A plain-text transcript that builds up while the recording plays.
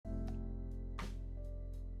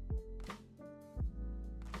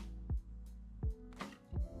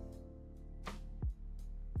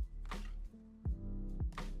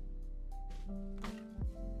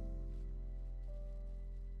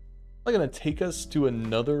not gonna take us to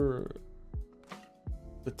another.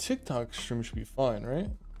 The TikTok stream should be fine, right?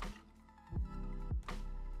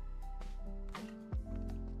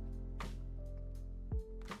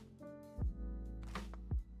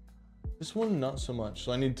 This one, not so much.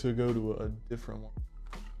 So I need to go to a different one.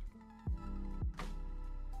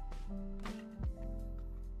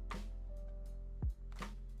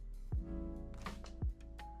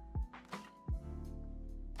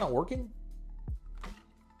 Not working?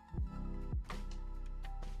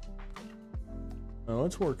 No,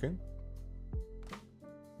 it's working.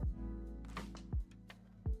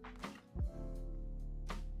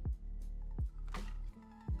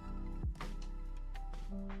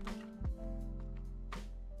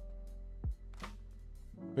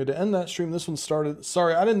 Okay, to end that stream, this one started.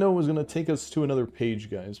 Sorry, I didn't know it was going to take us to another page,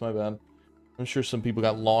 guys. My bad. I'm sure some people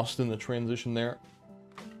got lost in the transition there.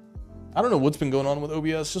 I don't know what's been going on with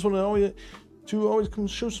OBS. Just want to always come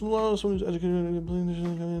show some love. Someone who's educated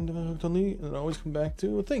and always come back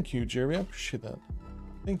to. Well, thank you, Jeremy. I appreciate that.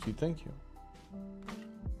 Thank you. Thank you.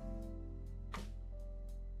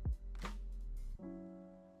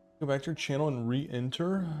 Go back to your channel and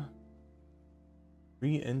re-enter.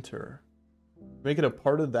 Re-enter. Make it a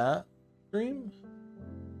part of that stream?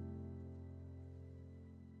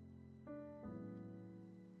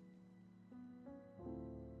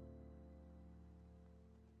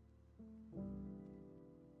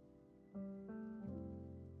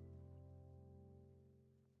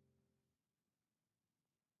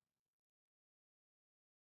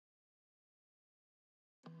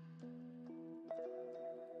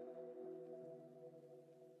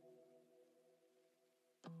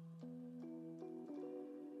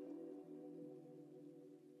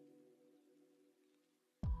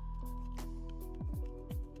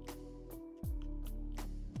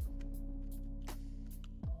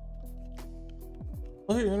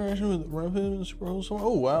 What's your interaction with Rapid and Scrolls?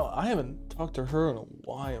 Oh wow, I haven't talked to her in a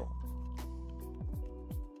while.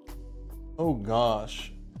 Oh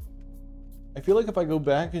gosh. I feel like if I go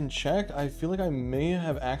back and check, I feel like I may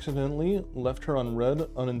have accidentally left her on red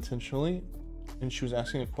unintentionally, and she was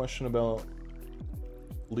asking a question about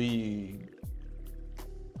League.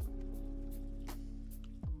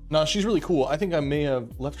 No, she's really cool. I think I may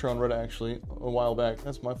have left her on red actually a while back.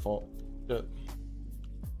 That's my fault. Shit.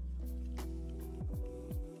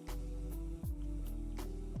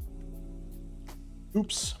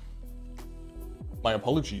 Oops. My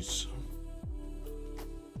apologies.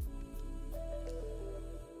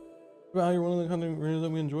 About how you're one of the content creators that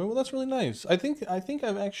we enjoy. Well, that's really nice. I think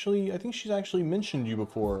she's actually mentioned you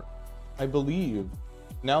before. I believe.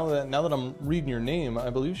 Now that I'm reading your name, I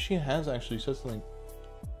believe she has actually said something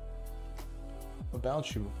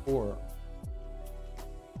about you before.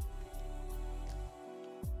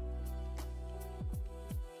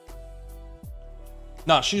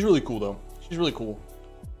 Nah, she's really cool though. She's really cool.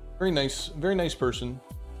 Very nice person.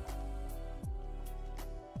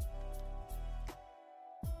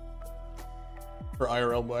 For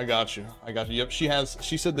IRL, I got you. Yep,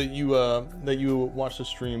 she said that you watched the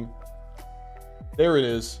stream. There it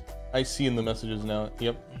is. I see in the messages now.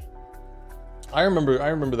 Yep. I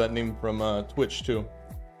remember that name from Twitch too.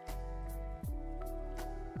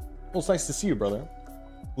 Well, it's nice to see you, brother.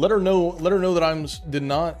 Let her know that I did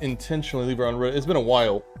not intentionally leave her on red. It's been a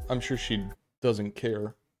while. I'm sure she doesn't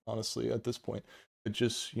care, honestly, at this point. It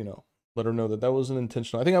just, you know, let her know that that wasn't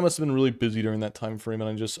intentional. I think I must have been really busy during that time frame,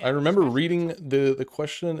 and I remember reading the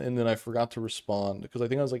question and then I forgot to respond because I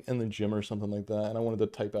think I was like in the gym or something like that, and I wanted to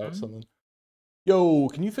type out something. Yo,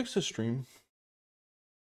 can you fix the stream?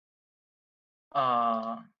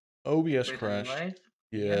 OBS crashed.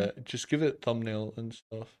 Yeah, just give it thumbnail and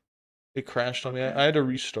stuff. It crashed on me. I had to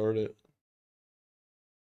restart it. Is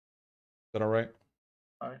that all right?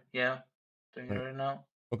 Yeah, doing it right now.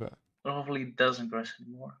 Okay. But hopefully it doesn't crash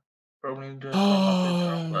anymore. Probably do it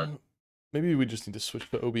from but maybe we just need to switch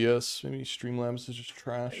to OBS. Maybe Streamlabs is just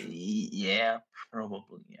trash. Yeah,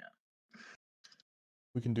 probably, yeah.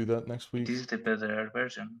 We can do that next week. This is the better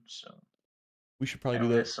version, so we should probably do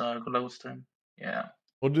that. Close time. Yeah.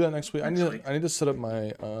 We'll do that next week. I need to set up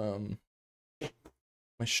my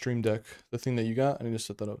my stream deck, the thing that you got. I need to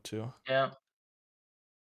set that up too. Yeah.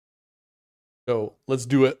 So let's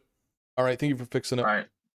do it. All right, thank you for fixing it. All right.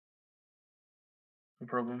 No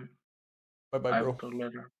problem. Bye bye, bro. I'll talk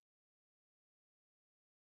later.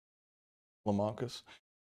 Lamarcus.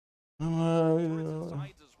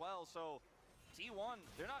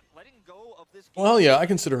 they're not letting go of this. Well, yeah, I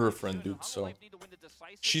consider her a friend, dude, so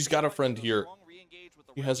she's got a friend here.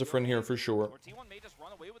 He has a friend here for sure. T1 may just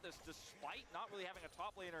run away with this despite not really having a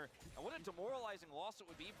top laner. And what a demoralizing loss it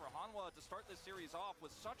would be for Hanwha to start this series off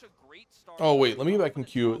with such a great start. Oh, wait, let me get back in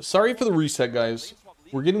queue. Sorry for the reset, guys.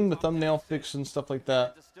 We're getting the thumbnail fixed and stuff like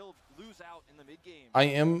that. I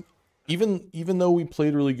am, even though we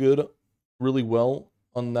played really well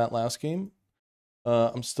on that last game,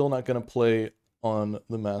 I'm still not going to play on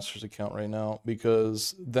the Masters account right now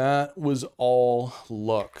because that was all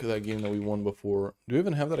luck, that game that we won before. Do we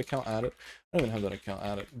even have that account added? I don't even have that account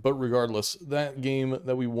added. But regardless, that game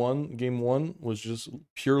that we won, game 1, was just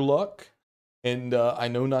pure luck. And I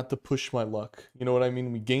know not to push my luck. You know what I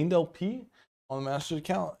mean? We gained LP on the Masters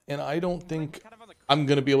account, and I don't think I'm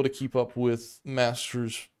going to be able to keep up with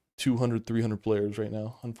Masters 200, 300 players right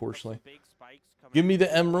now, unfortunately. Give me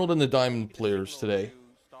the Emerald and the Diamond players today.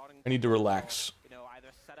 I need to relax.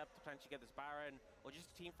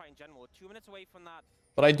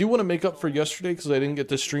 But I do want to make up for yesterday because I didn't get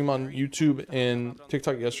to stream on YouTube and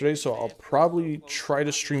TikTok yesterday, so I'll probably try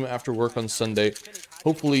to stream after work on Sunday.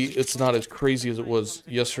 Hopefully it's not as crazy as it was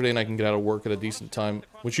yesterday and I can get out of work at a decent time,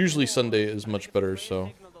 which usually Sunday is much better,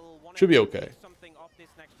 so should be okay.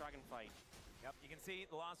 See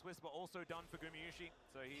the last whisper also done for Gumayushi,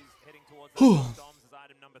 so he's heading towards Doms as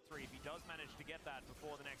item number 3. If he does manage to get that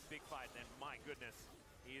before the next big fight, then my goodness,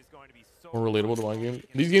 he is going to be so more relatable to my game.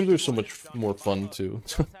 These games are so much more fun too.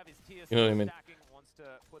 You know what I mean?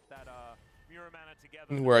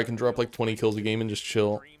 Where I can drop like 20 kills a game and just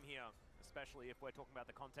chill.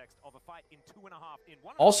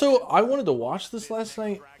 Also, I wanted to watch this last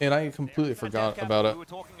night, and I completely forgot about it.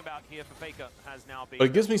 But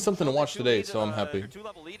it gives me something to watch today, so I'm happy.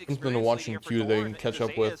 Something to watch in queue that I can catch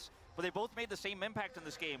up with. But they both made the same impact in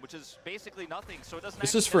this game, which is basically nothing. So it doesn't.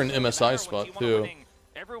 This is for an MSI spot too.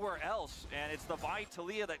 Everywhere else, and it's the Vi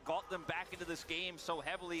Talia that got them back into this game so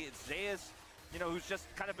heavily. It's Zeus, you know, who's just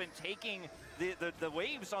kind of been taking the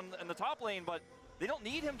waves in the top lane, but they don't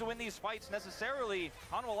need him to win these fights necessarily.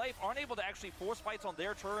 Hanwha Life aren't able to actually force fights on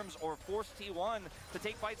their terms or force T1 to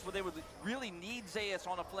take fights where they would really need Zeus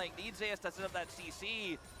on a flank, need Zeus to set up that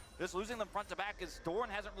CC. Just losing them front to back as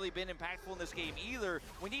Dorn hasn't really been impactful in this game either.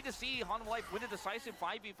 We need to see Hanwha Life win a decisive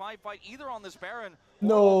 5v5 fight either on this Baron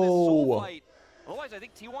or on this Soul fight. Otherwise, I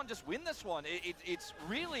think T1 just win this one. It's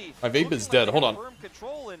really... My vape is dead. Hold on.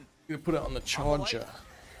 Control and I'm gonna put it on the charger.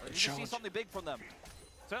 See something big from them.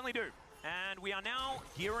 Certainly do. And we are now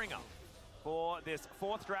gearing up for this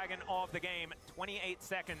 4th dragon of the game. 28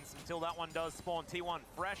 seconds until that one does spawn. T1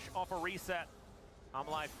 fresh off a reset.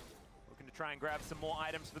 Life looking to try and grab some more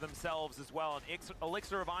items for themselves as well. An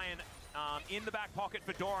Elixir of Iron in the back pocket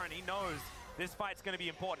for Doran. He knows this fight's going to be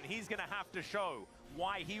important. He's going to have to show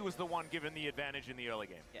why he was the one given the advantage in the early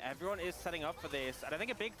game. Yeah, everyone is setting up for this. And I think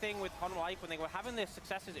a big thing with Hanwha Life, when they were having their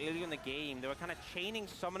successes earlier in the game, they were kind of chaining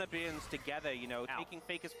Summoner Burns together, you know, taking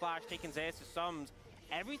Faker's Flash, taking Zeus' Sums.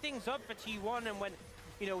 Everything's up for T1, and when,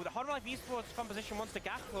 you know, the Hanwha Life esports composition wants to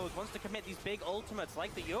gap close, wants to commit these big ultimates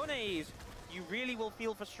like the Yone's, you really will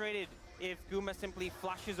feel frustrated if Guma simply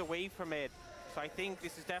flashes away from it. So I think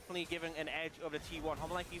this is definitely giving an edge over T1.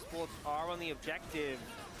 Hanwha Life esports are on the objective.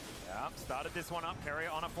 Yeah, started this one up. Carrier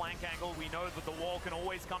on a flank angle. We know that the wall can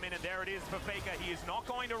always come in, and there it is for Faker. He is not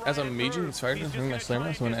going to run as I'm maging inspired to bring my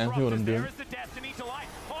Slayer, so I'm gonna ask me what I'm doing.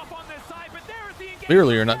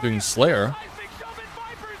 Clearly, you're not doing Slayer.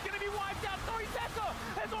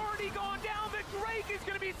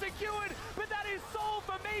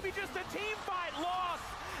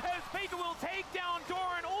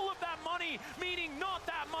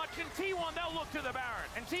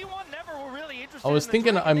 I was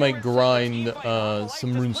thinking I might grind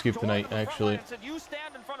some RuneScape tonight, actually. You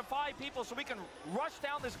stand in front of 5 people so we can rush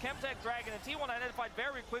down this Chemtech Dragon, and T1 identified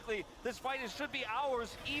very quickly. This fight should be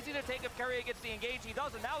ours. Easy to take if Carrier gets the engage. He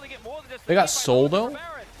does, and now they get more than just... They got Soul, though?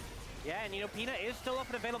 Yeah, and you know, Peanut is still up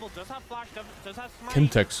and available, does have Flash, does have Smite.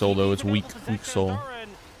 Chemtech Soul, though, it's weak Soul.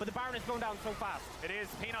 But the Baron is going down so fast. It is.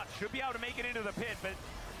 Peanut should be able to make it into the pit, but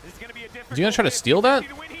this is going to be a different... Is he going to try to steal that?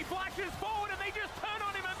 He flashes forward, and they just turn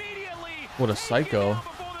on him immediately. What a psycho.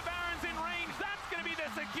 Before the Baron's in range, that's going to be the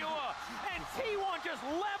secure. And T1 just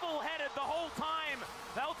level-headed the whole time.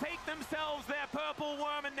 They'll take themselves their purple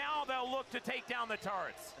worm, and now they'll look to take down the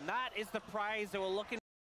turrets. And that is the prize they were looking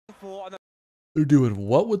for. They're doing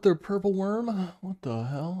what with their purple worm? What the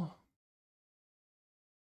hell?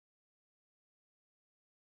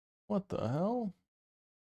 What the hell?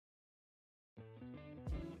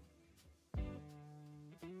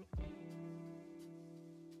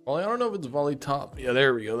 Well, I don't know if it's volley top. Yeah,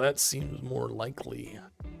 there we go. That seems more likely.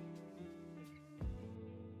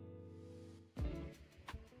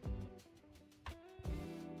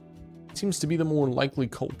 seems to be the more likely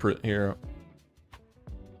culprit here.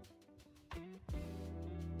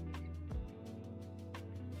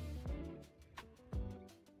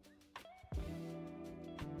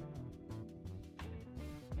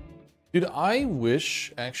 Dude, I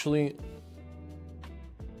wish, actually,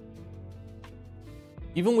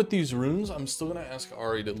 even with these runes, I'm still gonna ask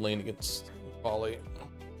Ari to lane against Polly.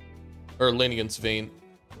 Or lane against Vayne.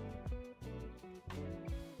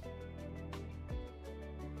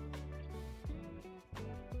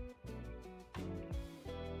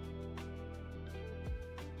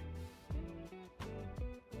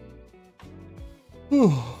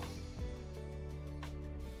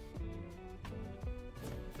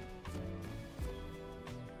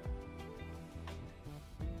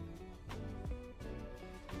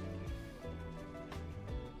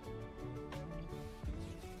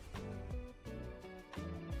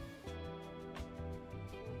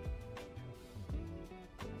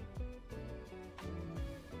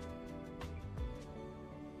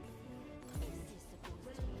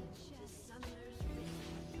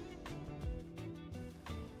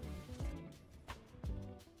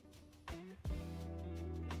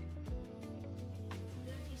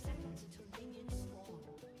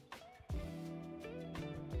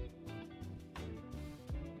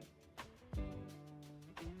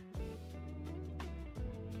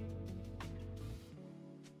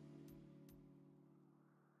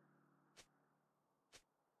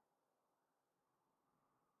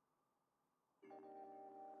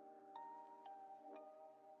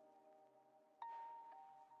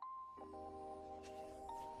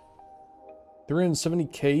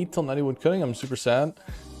 $370K till 90 woodcutting. I'm super sad.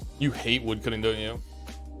 You hate woodcutting, don't you?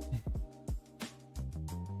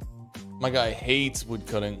 My guy hates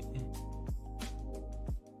woodcutting.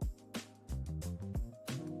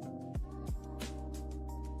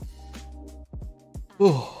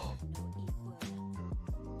 Oh.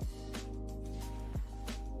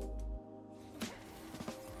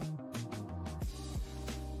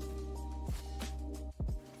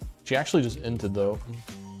 She actually just inted though.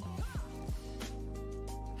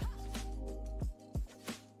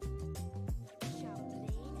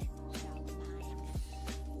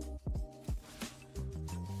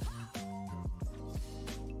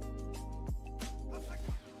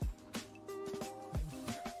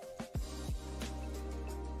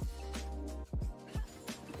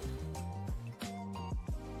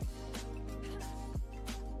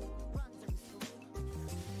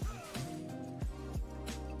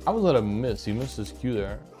 How was that a miss? He missed his Q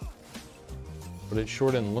there. But it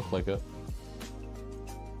sure didn't look like it.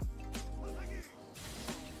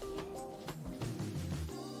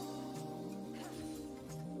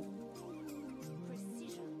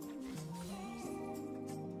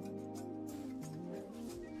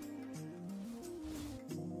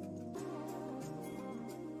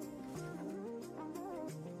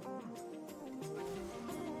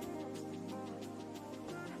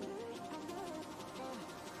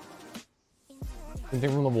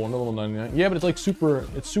 Anything from level 1 to level 99. Yeah, but it's like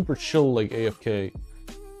it's super chill, like AFK,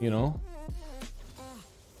 you know?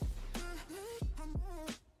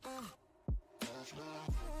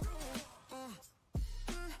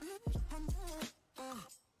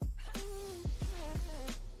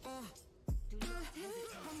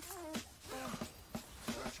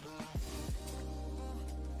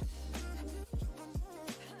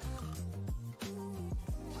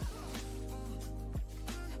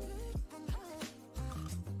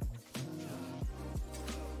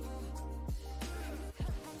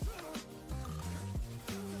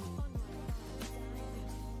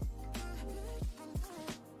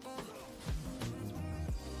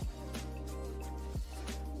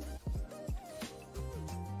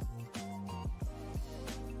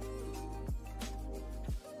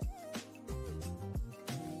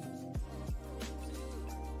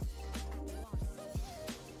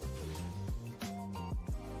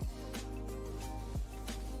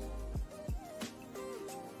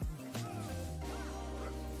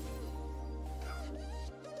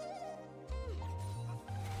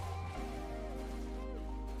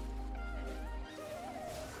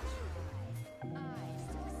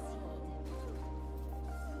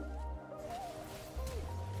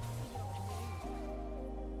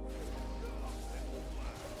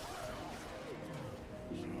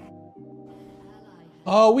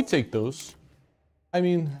 Oh, we take those. I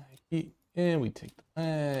mean, we take them.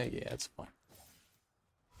 Yeah, it's fine.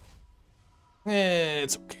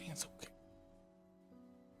 It's okay, it's okay.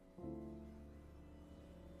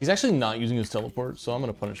 He's actually not using his teleport, so I'm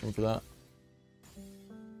gonna punish him for that.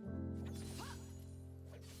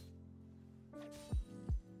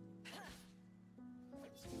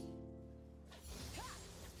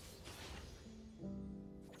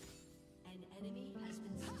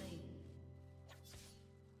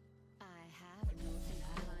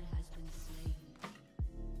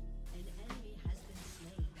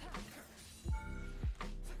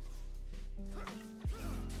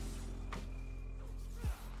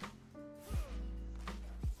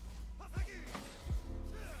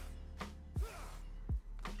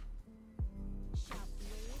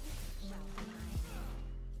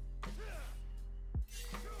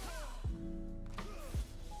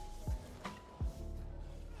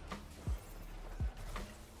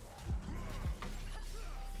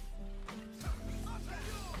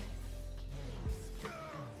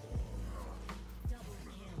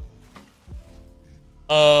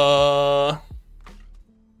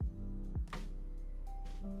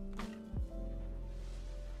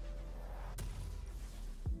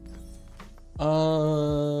 What's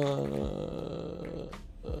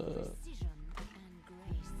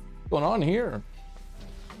going on here?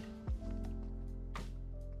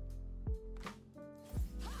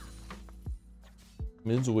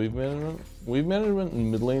 Mid's wave management. Wave management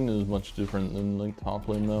in mid lane is much different than like top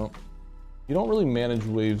lane though. You don't really manage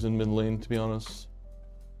waves in mid lane, to be honest.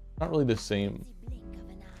 Not really the same.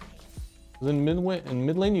 In mid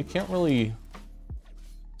lane, you can't really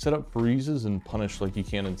set up freezes and punish like you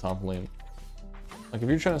can in top lane. Like if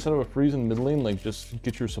you're trying to set up a freeze in mid lane, like just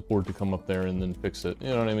get your support to come up there and then fix it. You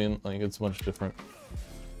know what I mean? Like it's much different.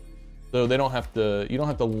 So they don't have to. You don't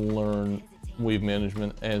have to learn wave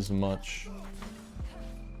management as much.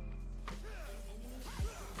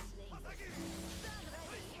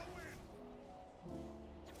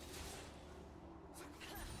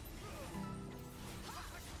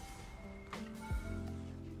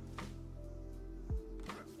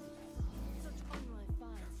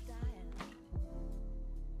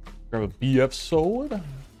 Grab a BF sword.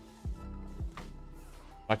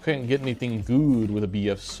 I couldn't get anything good with a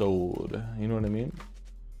BF sword. You know what I mean?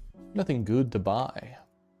 Nothing good to buy.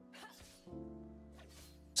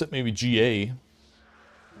 Except maybe GA.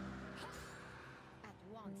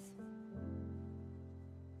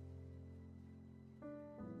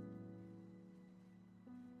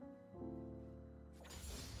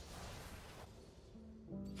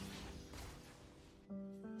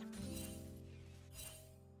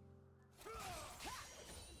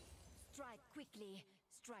 Quickly,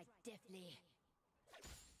 strike deftly.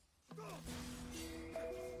 Others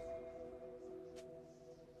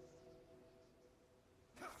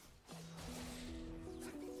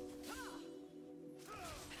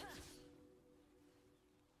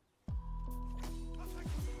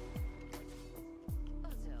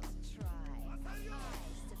try, I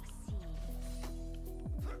succeed.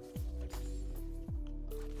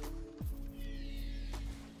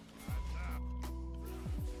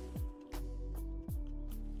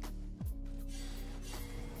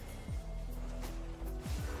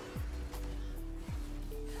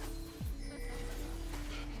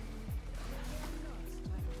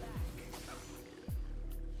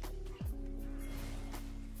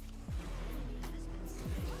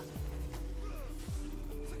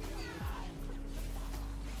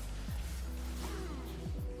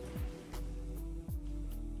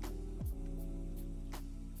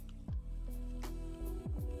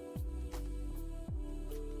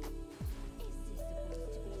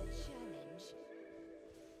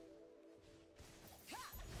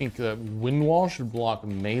 I think that Wind Wall should block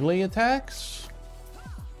melee attacks.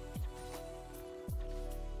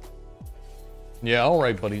 Yeah, all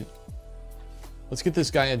right, buddy. Let's get this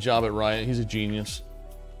guy a job at Riot. He's a genius.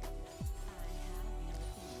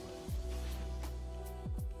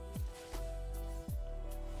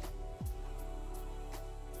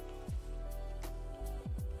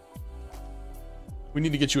 We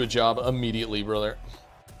need to get you a job immediately, brother.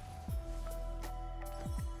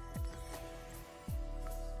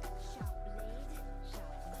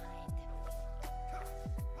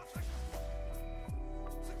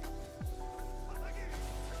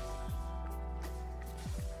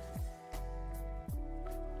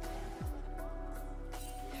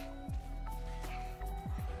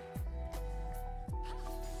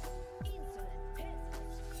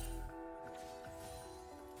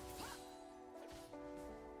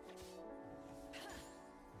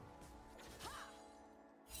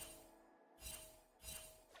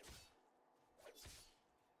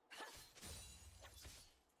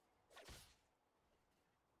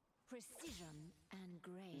 Precision and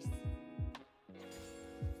grace.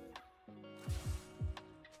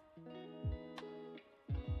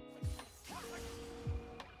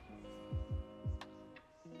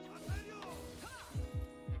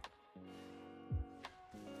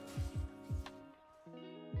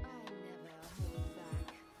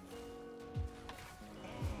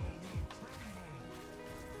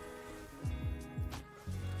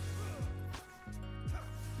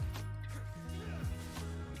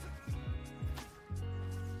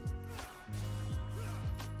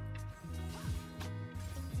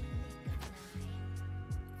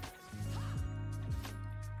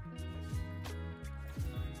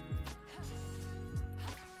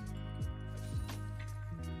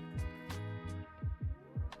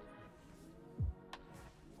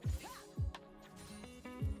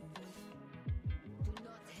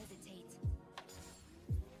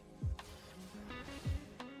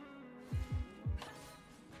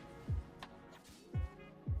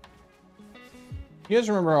 You guys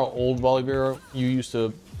remember how old Volibear he used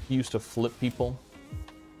to flip people?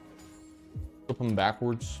 Flip them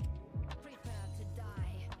backwards. Prepare to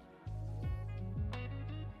die.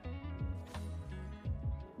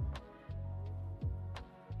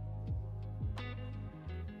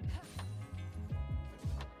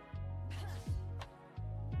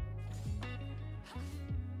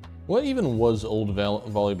 What even was old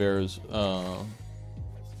Volibear's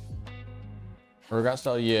Urgot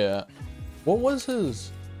style? Yeah. What was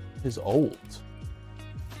his ult?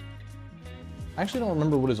 I actually don't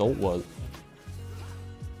remember what his ult was.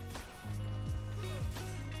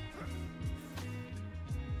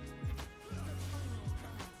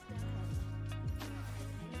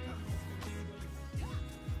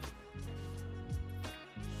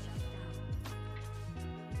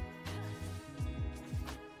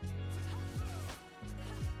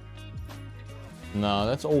 Nah,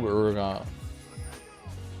 that's old Urgot.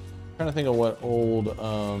 Trying to think of what old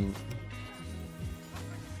trying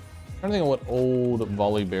to think of what old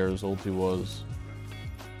Volibear's ulti was.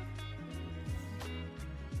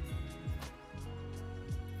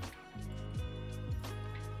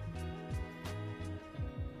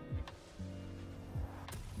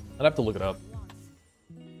 I'd have to look it up.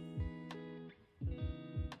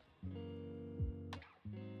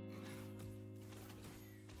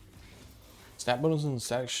 Stat bonus and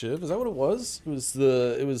static shiv? Is that what it was? It was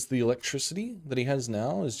the electricity that he has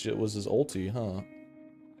now was his ulti, huh?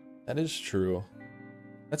 That is true.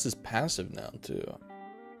 That's his passive now too.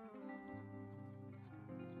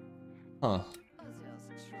 Huh.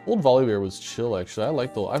 Old Volibear was chill actually. I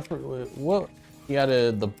like the what he had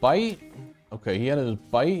the bite. Okay, he had his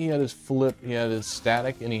bite, he had his flip, he had his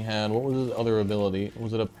static, and he had what was his other ability?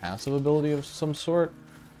 Was it a passive ability of some sort?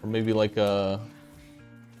 Or maybe like a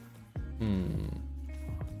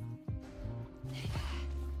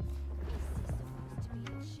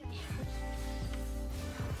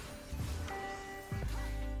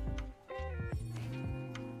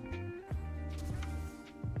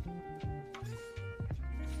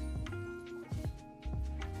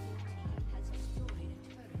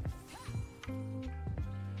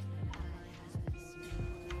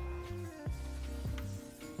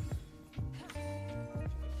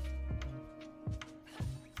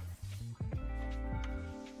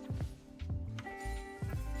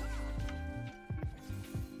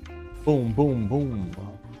boom, boom, boom.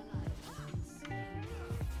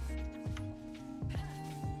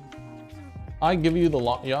 I give you the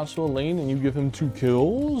Yasuo lane and you give him 2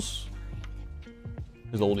 kills?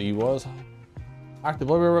 His old E was. Active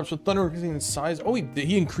Volibear reps with Thunder increasing in size. Oh,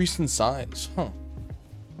 he increased in size. Huh.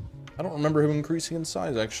 I don't remember him increasing in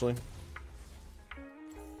size actually.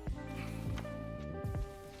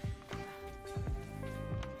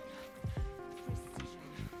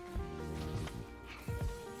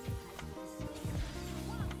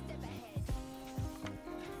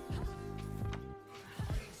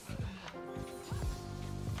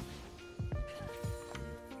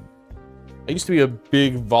 I used to be a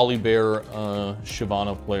big Volibear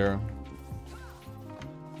Shyvana player.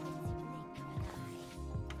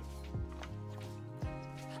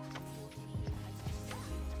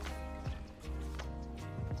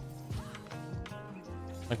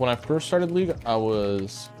 Like when I first started League, I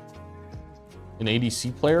was an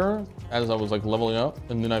ADC player as I was like leveling up,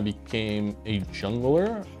 and then I became a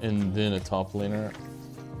jungler and then a top laner.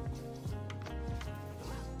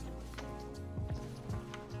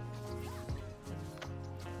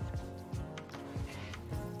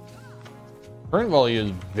 Current volley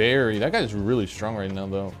is that guy's really strong right now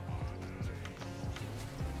though.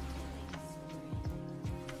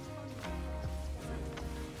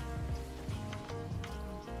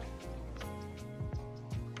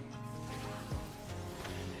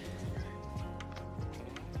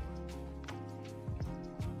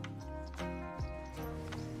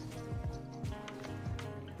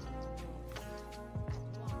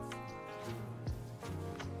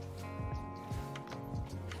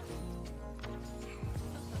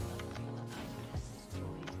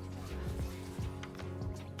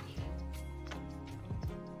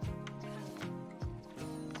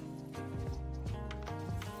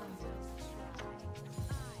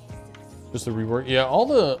 Just a rework. Yeah,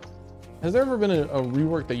 has there ever been a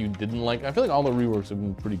rework that you didn't like? I feel like all the reworks have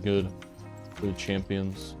been pretty good for the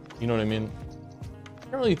champions. You know what I mean? I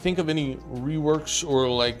can't really think of any reworks or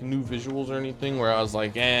like new visuals or anything where I was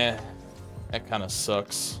like, that kind of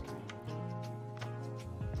sucks.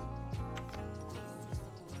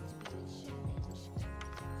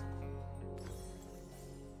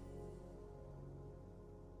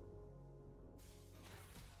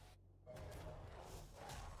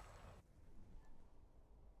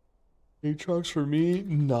 Aatrox for me?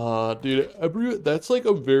 Nah, dude. That's like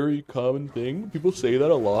a very common thing. People say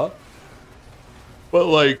that a lot. But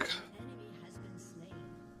like,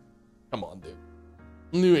 come on, dude.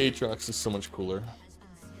 New Aatrox is so much cooler.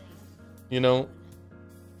 You know?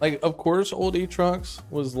 Like, of course, old Aatrox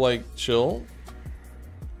was like chill.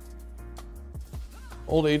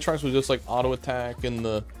 Old Aatrox was just like auto attack and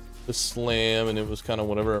the slam, and it was kind of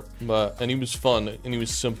whatever. And he was fun and he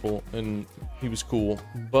was simple and he was cool.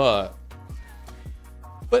 But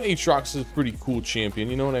Aatrox is a pretty cool champion.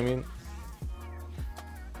 You know what I mean?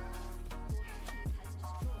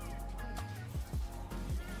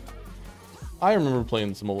 I remember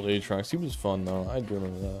playing some old Aatrox. He was fun though. I do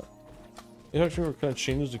remember that. It actually kind of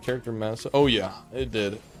changes the character mass. Oh yeah, it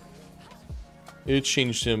did. It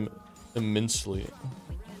changed him immensely.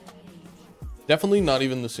 Definitely not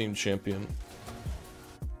even the same champion.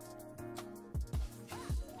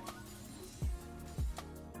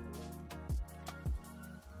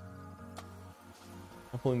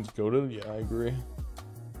 Appleing's goated? Yeah, I agree.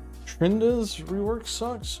 Trinda's rework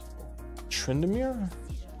sucks. Tryndamere?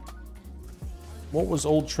 What was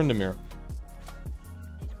old Tryndamere?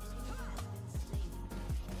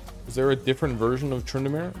 Is there a different version of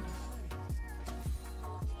Tryndamere?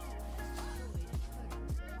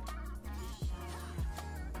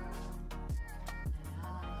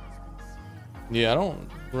 Yeah, I don't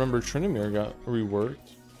remember Tryndamere got reworked.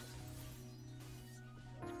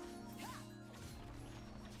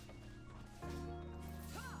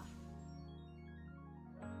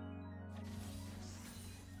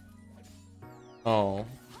 Oh,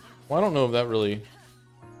 well, I don't know if that really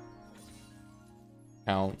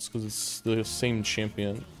counts because it's the same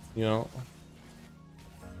champion, you know.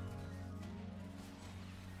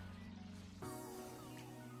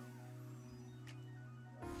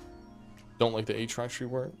 Don't like the Aatrox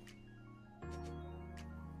rework.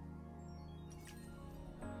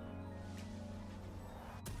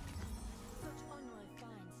 Such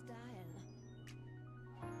unrefined style.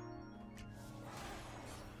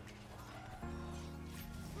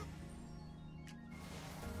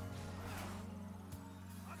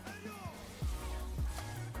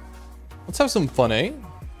 Let's have some fun, eh?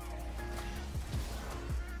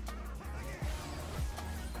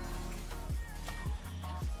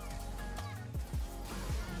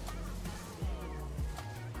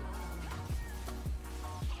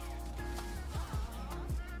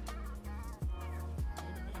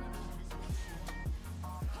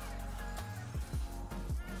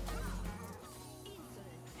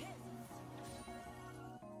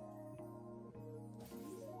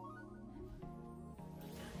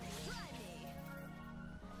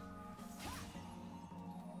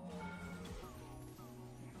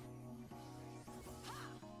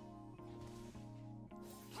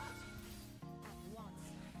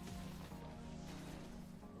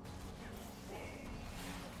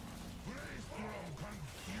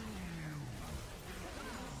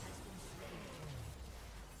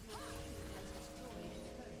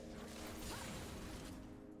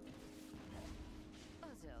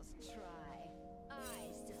 Others try.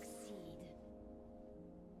 I succeed.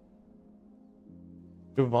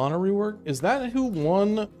 Ivana rework? Is that who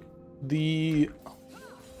won the...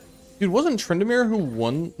 Dude, wasn't Tryndamere who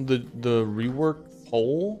won the rework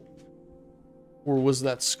poll? Or was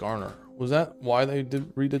that Skarner? Was that why they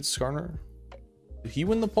redid Skarner? Did he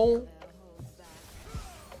win the poll?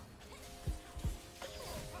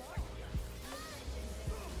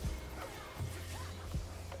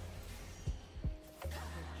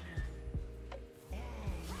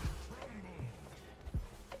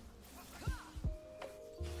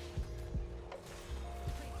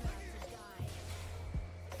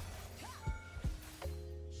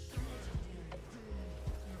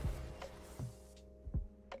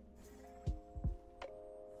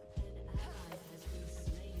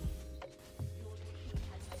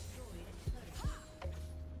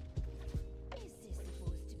 Is this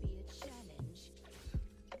supposed to be a challenge?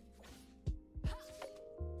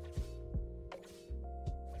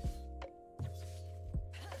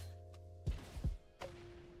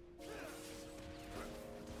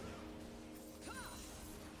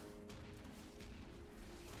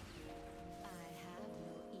 I have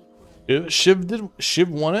no equal. Shiv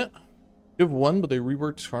won it? Shiv won, but they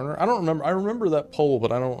reworked Skarner? I don't remember. I remember that poll,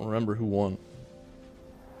 but I don't remember who won.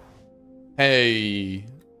 Hey.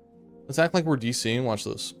 Let's act like we're DCing. Watch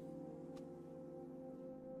this.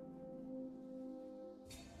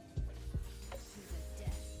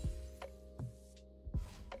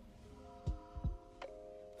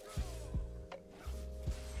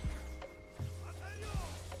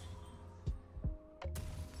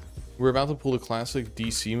 We're about to pull the classic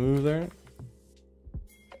DC move there.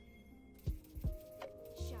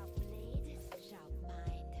 Sharp blade, sharp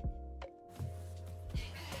mind.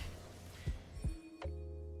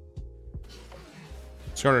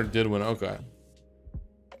 Skarner did win. Okay.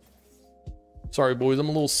 Sorry, boys. I'm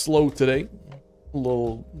a little slow today. A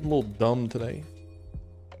little dumb today.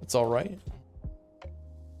 It's all right.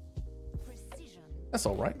 That's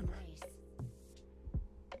all right.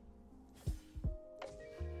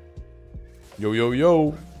 Yo, yo,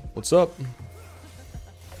 yo. What's up?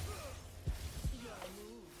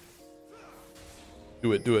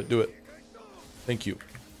 Do it, do it, do it. Thank you.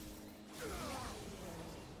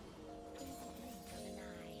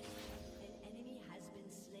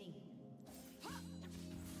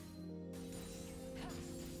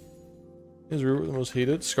 Is River the most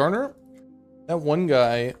hated? Skarner? That one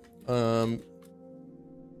guy, that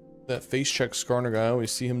face check Skarner guy, I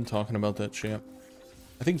always see him talking about that champ.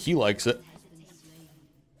 I think he likes it.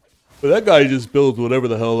 But that guy just builds whatever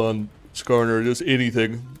the hell on Skarner, just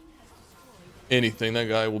anything. Anything that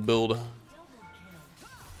guy will build.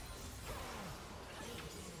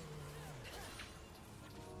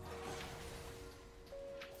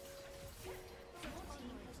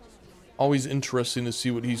 Always interesting to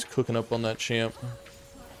see what he's cooking up on that champ.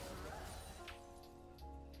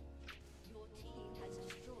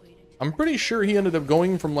 I'm pretty sure he ended up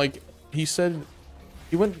going from like, he said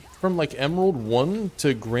he went from like Emerald 1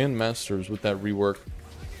 to Grandmasters with that rework.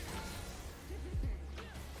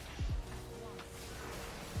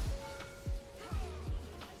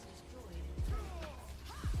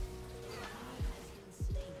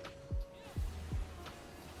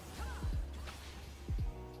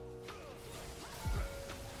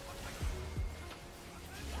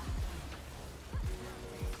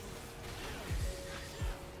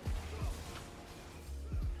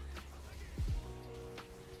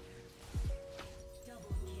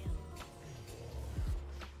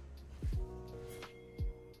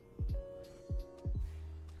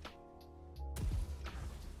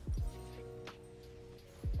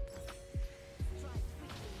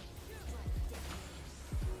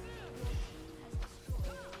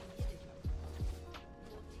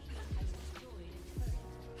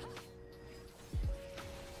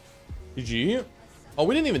 GG. Oh,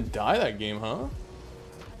 we didn't even die that game, huh?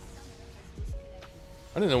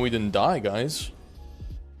 I didn't know we didn't die, guys.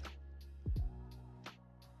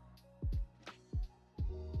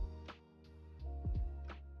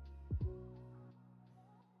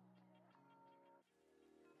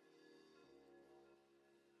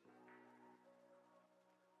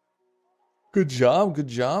 Good job, good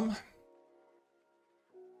job.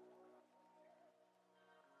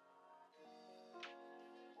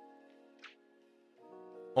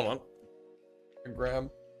 Hold on. I grab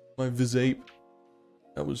my Visape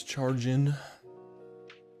that was charging.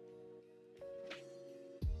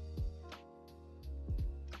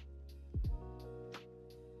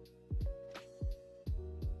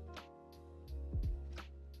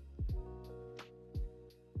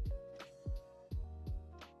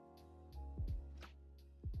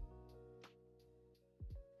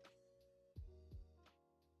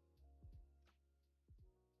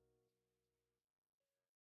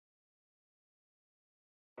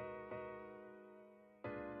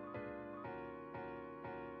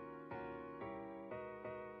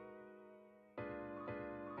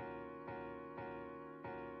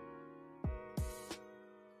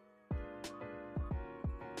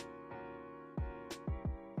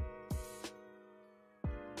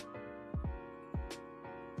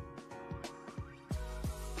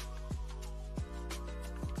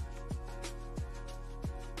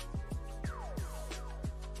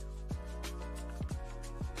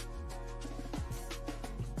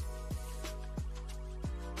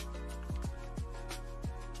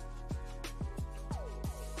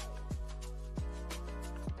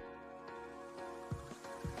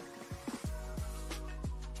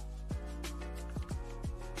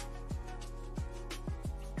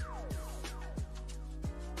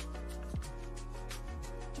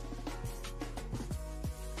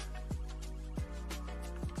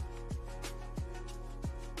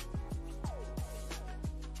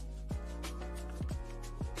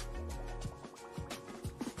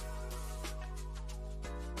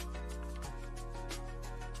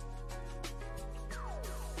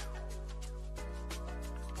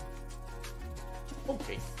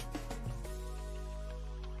 Okay.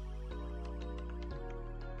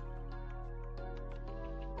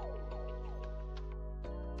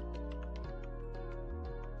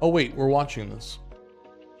 Oh wait, we're watching this.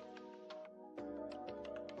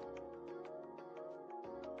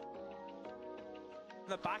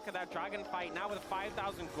 The back of that dragon fight now with a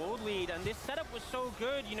 5,000 gold lead, and this setup was so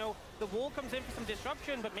good. You know, the wall comes in for some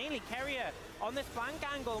disruption, but mainly Carrier on this flank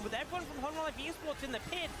angle, and with everyone from Home Life Esports in the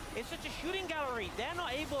pit, it's such a shooting gallery. They're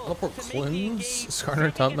not able to make the engage.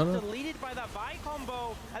 Skarner top gets deleted by that Vi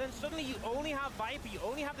combo, and then suddenly you only have Viper, you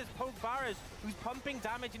only have this Poke Varus who's pumping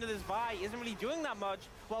damage into this Vi, isn't really doing that much,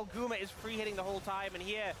 while Guma is free hitting the whole time. And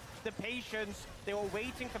here, the patience. They were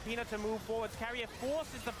waiting for Peanut to move forwards. Carrier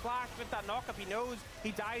forces the flash with that knockup. He knows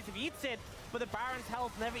he dies if he eats it, but the Baron's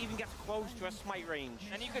health never even gets close to a smite range.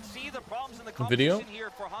 And you can see the problems in the Video competition here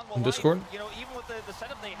for Hanwha in Life. Discord. You know, even with the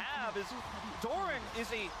setup they have, is Doran is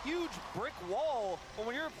a huge brick wall, but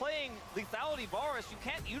when you're playing Lethality Varus, you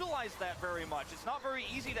can't utilize that very much. It's not very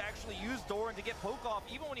easy to actually use Doran to get poke off,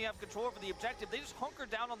 even when you have control over the objective. They just hunkered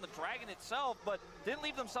down on the dragon itself, but didn't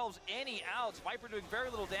leave themselves any outs. Viper doing very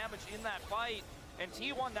little damage in that fight, and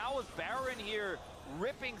T1 now with Baron here,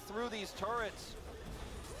 ripping through these turrets.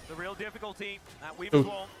 The real difficulty that we've as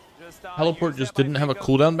well. Teleport just didn't have a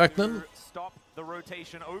cooldown back then? Stop the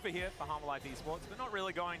rotation over here for Hanwha Life Esports, but not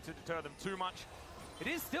really going to deter them too much. It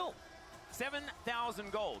is still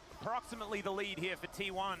 7,000 gold, approximately the lead here for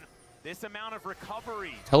T1. This amount of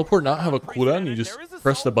recovery. Teleport not have a cooldown? You just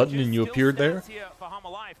press the button and you appeared there? Here for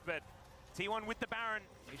Hanwha Life, but T1 with the Baron,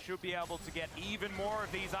 they should be able to get even more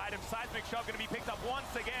of these items. Seismic Shot going to be picked up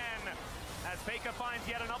once again. As Faker finds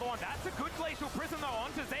yet another one. That's a good glacial prism though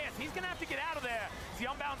onto Zeus. He's gonna have to get out of there.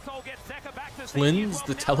 The Unbound Soul gets Zeka back to Cleanse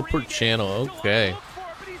the teleport channel, okay.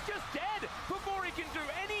 But he's just dead before he can do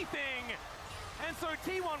anything. And so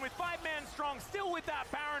T1 with 5-man strong, still with that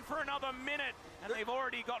Baron for another minute. And they've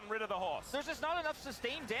already gotten rid of the horse. There's just not enough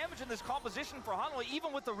sustained damage in this composition for Hanwha,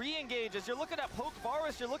 even with the re-engage. As you're looking at Poke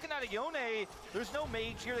Varus, you're looking at a Yone. There's no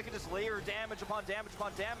mage here that can just layer damage upon damage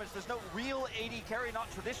upon damage. There's no real AD carry,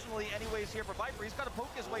 not traditionally anyways here for Viper. He's got to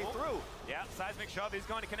poke his way through. Yeah, Seismic Shove is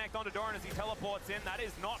going to connect onto Doran as he teleports in. That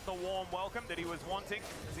is not the warm welcome that he was wanting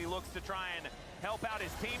as he looks to try and help out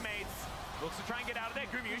his teammates. Looks to try and get out of there.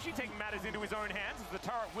 Gumayusi taking matters into his own hands as the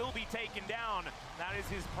turret will be taken down. That is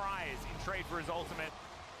his prize in trade for his ultimate.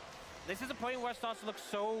 This is a point where it starts to look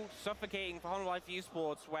so suffocating for Hanwha Life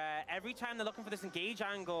Esports, where every time they're looking for this engage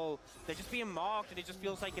angle, they're just being marked, and it just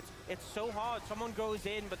feels like it's so hard. Someone goes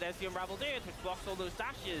in, but there's the Unraveled Earth, which blocks all those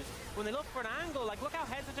dashes. When they look for an angle, like look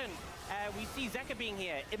how hesitant we see Zeka being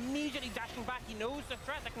here, immediately dashing back. He knows the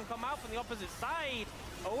threat that can come out from the opposite side.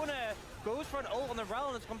 Ona goes for an ult on the Rel,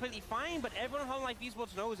 and it's completely fine, but everyone on Hanwha Life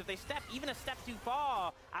Esports knows if they step even a step too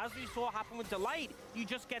far, as we saw happen with Delight, you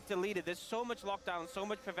just get deleted. There's so much lockdown, so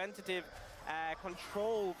much preventative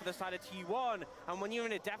control for the side of T1, and when you're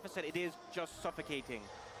in a deficit, it is just suffocating.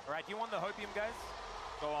 All right, do you want the Hopium, guys?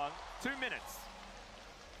 Go on. 2 minutes.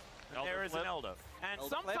 And there is an Elder. And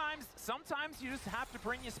sometimes you just have to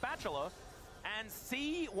bring your spatula and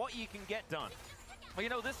see what you can get done. Well, you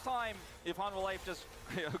know, this time, if Hanwha Life just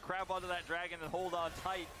grab onto that dragon and hold on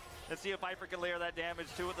tight, and see if Viper can layer that damage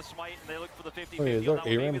too with the smite, and they look for the 50-50. Oh, yeah, is that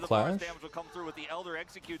maybe ARAM the Clash? Mars damage will come through with the Elder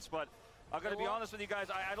executes, but I'm going to be honest with you guys,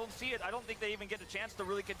 I don't see it. I don't think they even get a chance to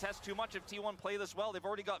really contest too much if T1 play this well. They've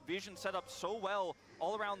already got vision set up so well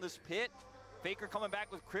all around this pit. Faker coming back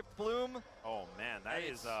with Crypt Bloom. Oh man, that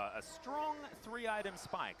is a strong 3-item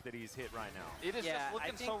spike that he's hit right now. It is just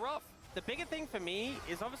looking so rough. The bigger thing for me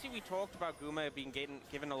is obviously we talked about Guma being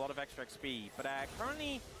given a lot of extra XP, but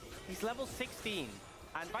currently he's level 16,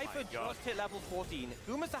 and Viper just hit level 14.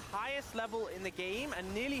 Guma's the highest level in the game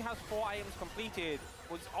and nearly has 4 items completed.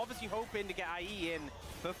 Was obviously hoping to get IE in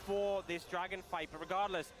before this dragon fight, but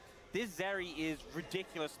regardless, this Zeri is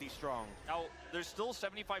ridiculously strong. Now, there's still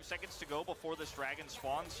 75 seconds to go before this dragon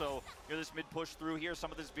spawns, so this mid push through here,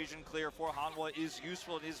 some of this vision clear for Hanwha is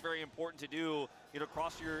useful and is very important to do.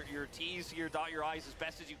 Cross your T's here, dot your I's as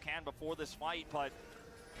best as you can before this fight, but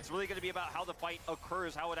it's really going to be about how the fight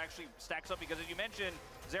occurs, how it actually stacks up, because as you mentioned,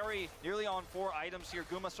 Zeri nearly on 4 items here,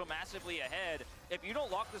 Guma so massively ahead. If you don't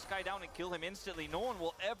lock this guy down and kill him instantly, no one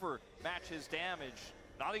will ever match his damage.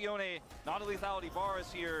 Not a Yone, not a Lethality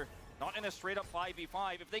Varus here. Not in a straight-up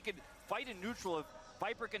 5v5. If they could fight in neutral, if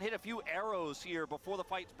Viper can hit a few arrows here before the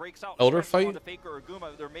fight breaks out, Elder fight? on the Faker or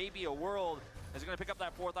Guma, there may be a world. Is going to pick up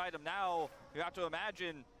that 4th item now. You have to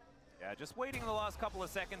imagine. Yeah, just waiting the last couple of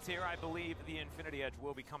seconds here. I believe the Infinity Edge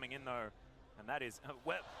will be coming in though, and that is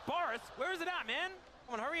Boris. Where is it at, man?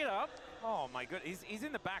 Come on, hurry it up. Oh my goodness, he's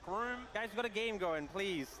in the back room. Guys, we've got a game going,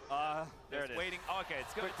 please. There it is. Waiting. Oh, okay,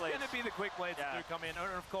 it's going to be the quick blades that do come in.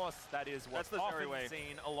 And of course, that is what's often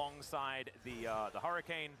seen alongside the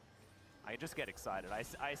Hurricane. I just get excited.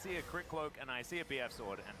 I see a Crit Cloak and I see a BF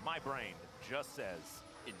Sword, and my brain just says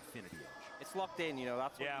Infinity Edge. It's locked in,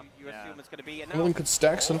 that's what you assume it's going to be. And No one could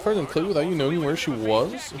stack Sunfire and play without you knowing where she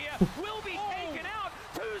was?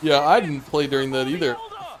 Yeah, I didn't play during that either.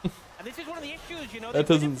 And this is one of the issues, That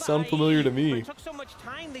doesn't sound familiar to me. It took so much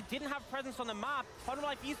time, they didn't have presence on the map. Hanwha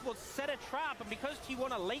Life Esports set a trap, and because T1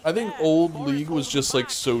 are late I think old League was just like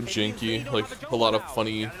so janky, like a lot of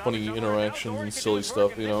funny interactions and silly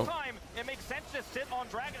stuff, It makes sense to sit on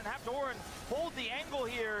Dragon and have Doran hold the angle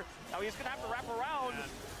here. Now he's going to have to wrap around.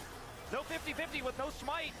 No 50-50 with no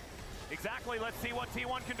smite. Exactly, let's see what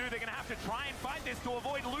T1 can do. They're gonna have to try and fight this to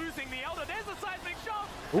avoid losing the Elder. There's a seismic shove.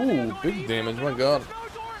 Ooh, big damage, my god.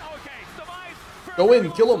 Okay, survives. Go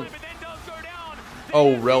in, kill him.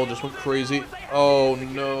 Oh, Rel just went crazy. Oh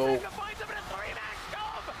no.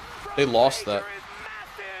 They lost that.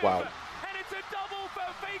 Wow. And it's a double for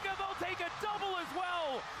Faker. They'll take a double as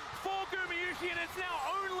well for Gumayushi, and it's now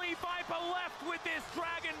only Viper left with this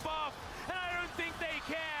dragon buff. And I don't think they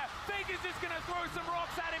care. Faker's just gonna throw some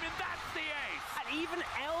rocks at him, and that's the ace. And even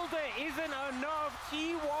Elder isn't enough.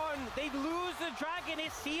 T1, they lose the dragon.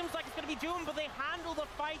 It seems like it's going to be doomed, but they handle the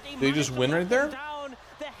fight. They just win right there? Down.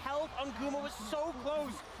 The health on Guma was so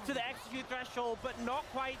close to the execute threshold, but not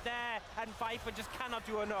quite there. And Viper just cannot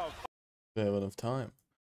do enough. They have enough time.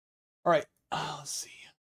 All right, let's see.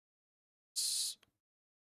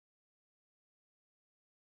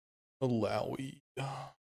 Malawi.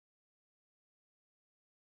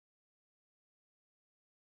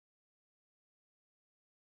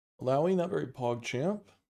 Malawi, not very pog champ.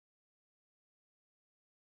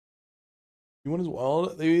 You won as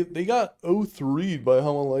well. They got 0-3'd by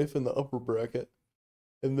Hama Life in the upper bracket.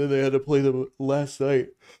 And then they had to play them last night.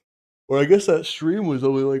 Or I guess that stream was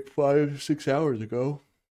only like 5-6 hours ago.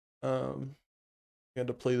 You had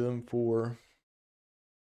to play them for,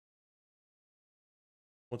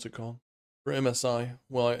 what's it called? For MSI.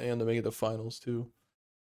 Well, and to make it the finals too.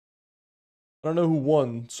 I don't know who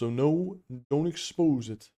won, so no, don't expose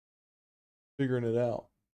it. Figuring it out.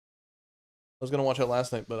 I was gonna watch it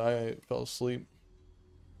last night, but I fell asleep.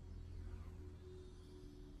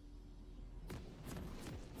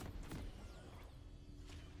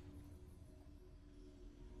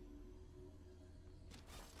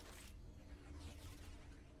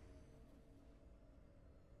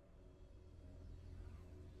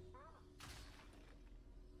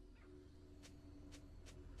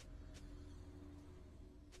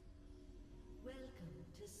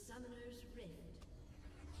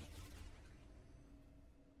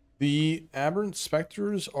 The Aberrant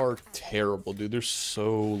Spectres are terrible, dude. They're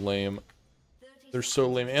so lame. They're so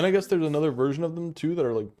lame. And I guess there's another version of them too that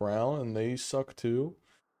are like brown and they suck too.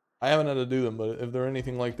 I haven't had to do them, but if they're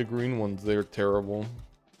anything like the green ones, they're terrible.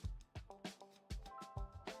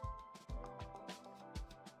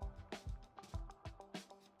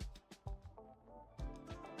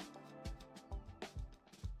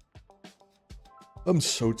 I'm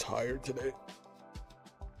so tired today.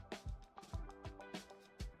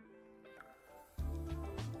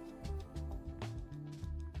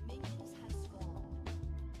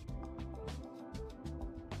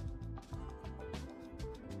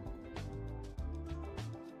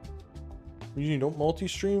 Usually don't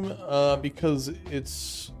multi-stream because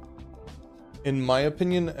it's, in my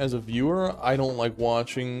opinion, as a viewer, I don't like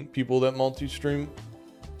watching people that multi-stream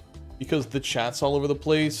because the chat's all over the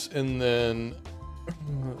place, and then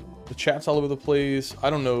the chat's all over the place.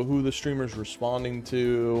 I don't know who the streamer's responding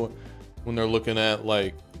to when they're looking at,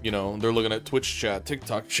 like, you know, they're looking at Twitch chat,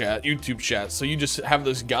 TikTok chat, YouTube chat. So you just have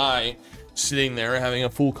this guy sitting there having a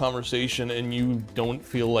full conversation and you don't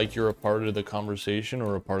feel like you're a part of the conversation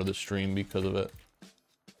or a part of the stream because of it.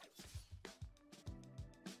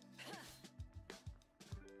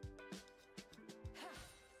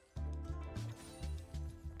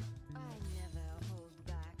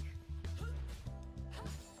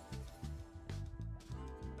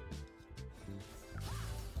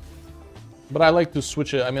 But I like to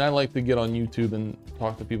switch it. I mean, I like to get on YouTube and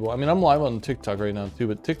talk to people. I mean, I'm live on TikTok right now too,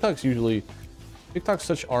 but TikTok's such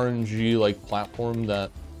RNG like platform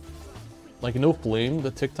that, like, no blame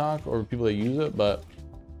the TikTok or people that use it, but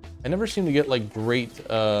I never seem to get like great,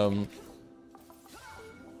 the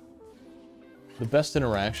best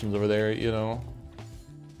interactions over there, you know?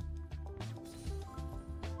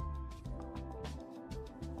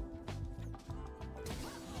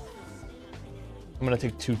 I'm gonna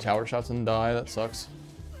take 2 tower shots and die. That sucks.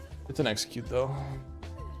 It's an execute though.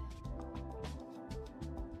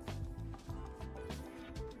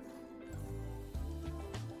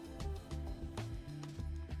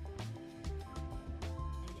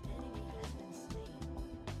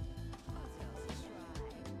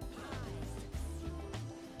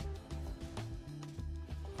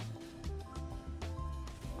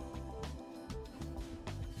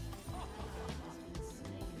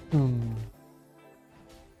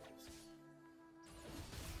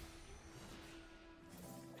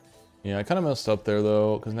 Yeah, I kind of messed up there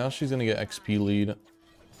though, because now she's gonna get XP lead.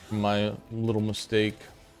 My little mistake.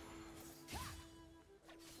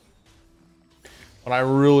 But I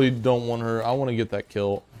really don't want her. I want to get that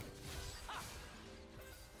kill.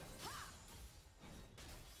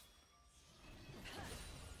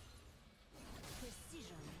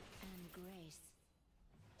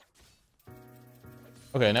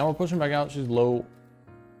 Okay, now we're pushing back out. She's low.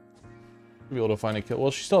 Should be able to find a kill.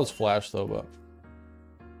 Well, she still has flash though, but.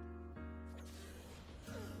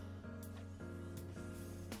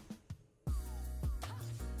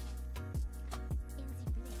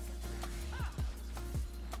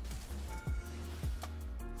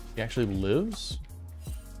 He actually lives?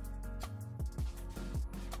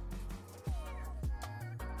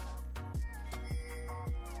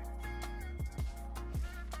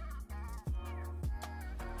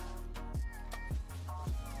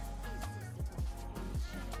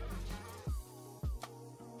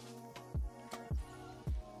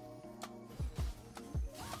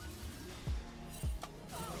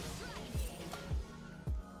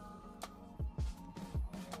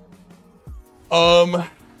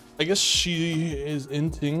 I guess she is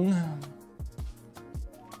inting.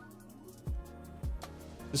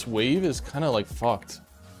 This wave is kind of like fucked,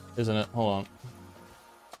 isn't it? Hold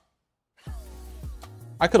on.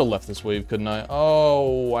 I could have left this wave, couldn't I?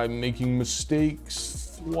 Oh, I'm making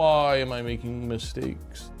mistakes. Why am I making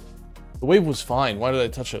mistakes? The wave was fine. Why did I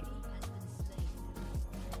touch it?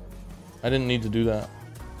 I didn't need to do that.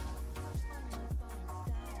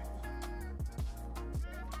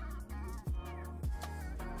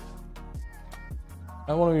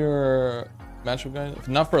 One of your matchup guides?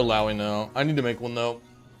 Not for allowing, no. I need to make one though.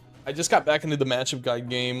 I just got back into the matchup guide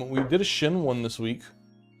game. We did a Shin one this week.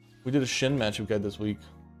 We did a Shin matchup guide this week.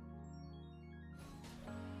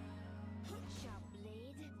 Sharp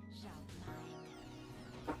blade, sharp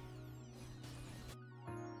mind.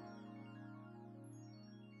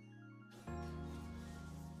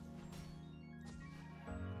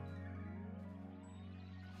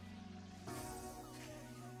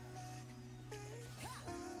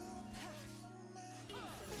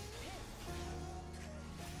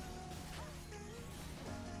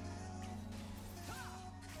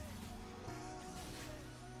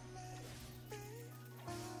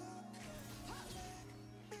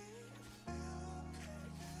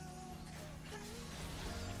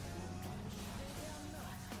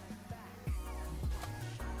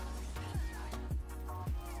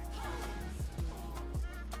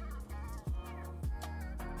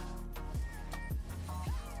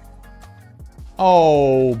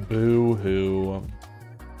 Oh, boo-hoo.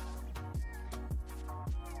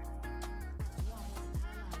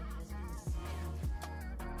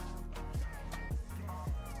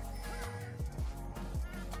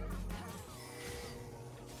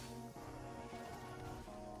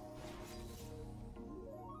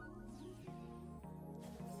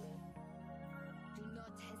 Do not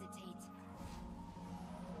hesitate.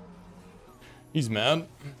 He's mad.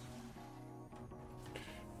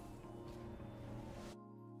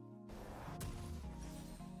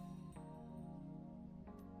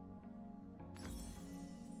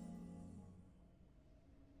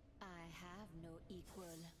 I have no equal.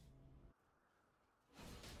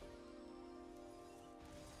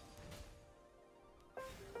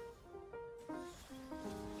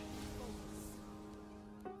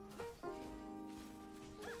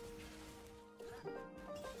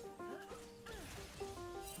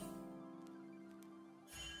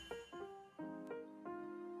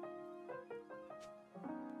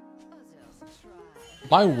 Others try.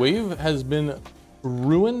 My wave has been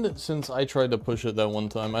ruined since I tried to push it that one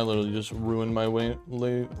time. I literally just ruined my wave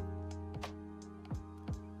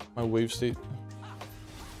state.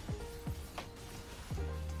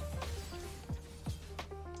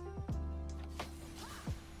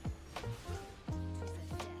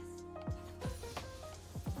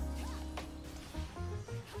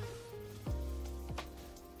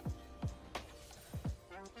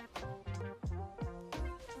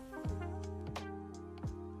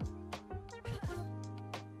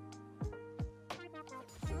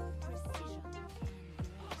 Precision and grace.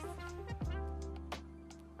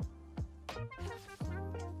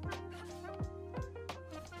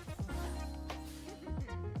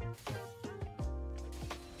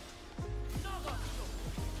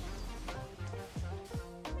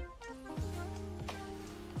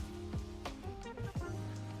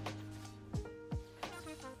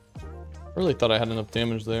 Really thought I had enough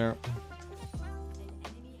damage there. An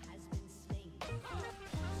enemy has been slain.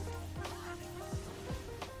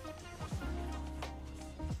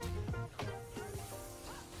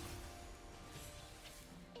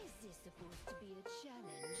 Is this supposed to be a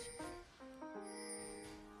challenge?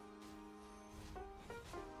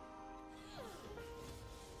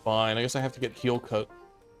 Fine, I guess I have to get heel cut.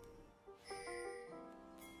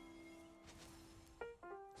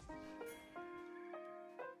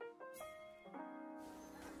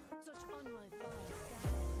 Such unrivaled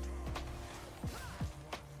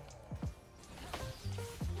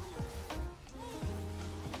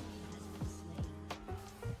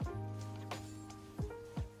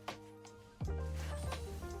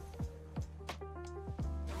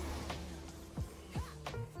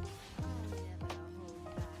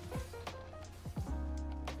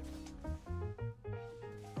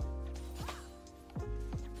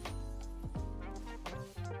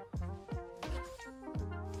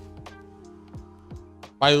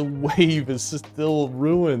My wave is still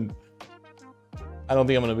ruined. I don't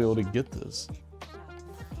think I'm gonna be able to get this.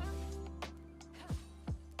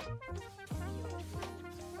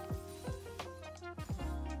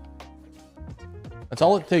 That's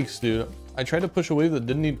all it takes, dude. I tried to push a wave that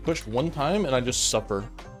didn't need pushed one time, and I just suffer.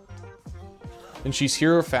 And she's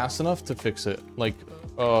here fast enough to fix it. Like,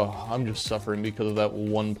 oh, I'm just suffering because of that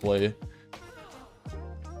one play.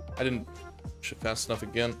 I didn't push it fast enough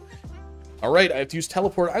again. All right, I have to use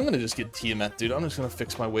teleport. I'm gonna just get Tiamat, dude. I'm just gonna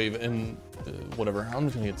fix my wave and whatever. I'm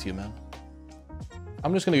just gonna get Tiamat.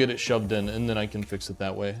 I'm just gonna get it shoved in, and then I can fix it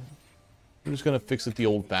that way. I'm just gonna fix it the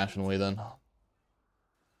old-fashioned way then.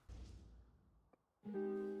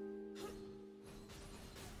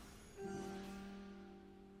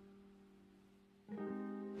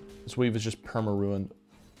 This wave is just perma-ruined.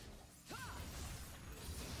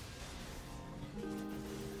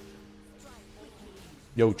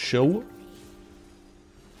 Yo, chill.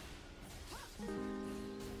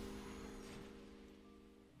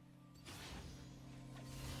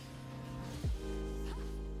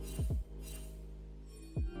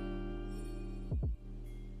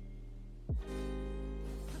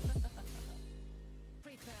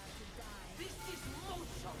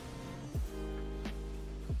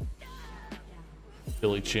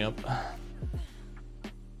 Billy Champ.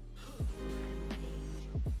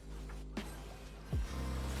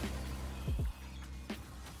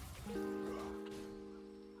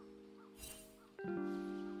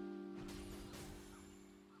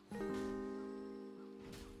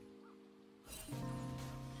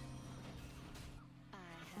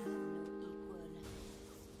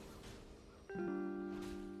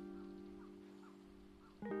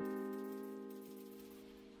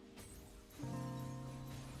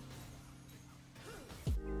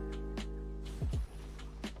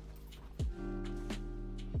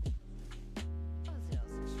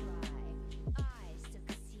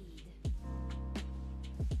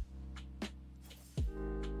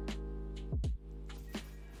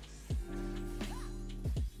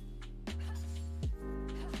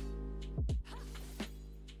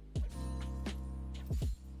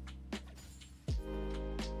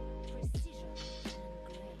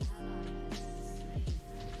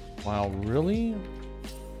 Wow, really?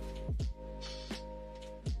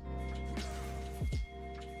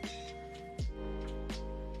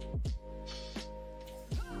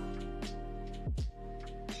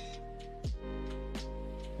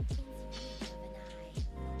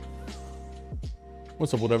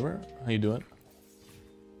 What's up, whatever? How you doing?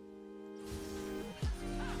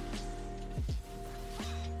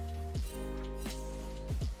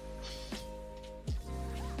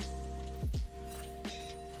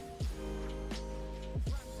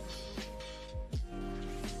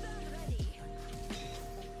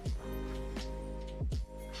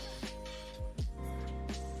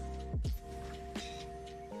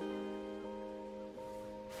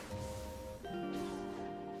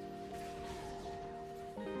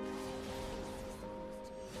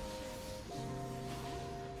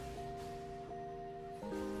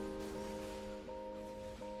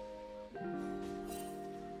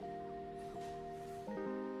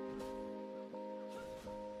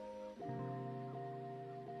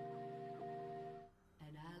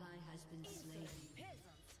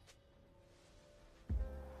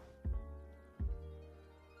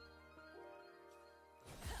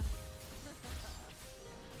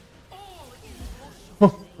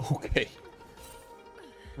 Okay.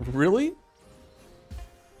 Really?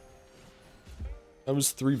 That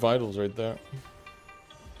was 3 vitals right there.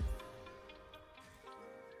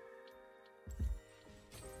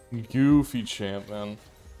 Goofy champ, man.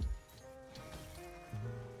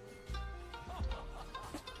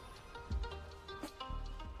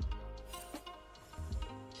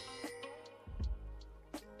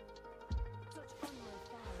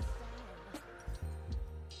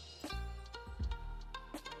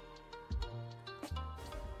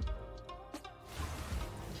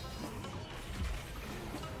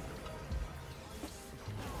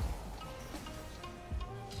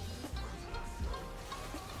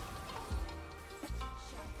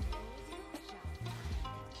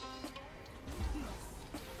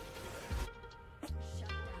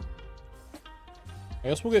 I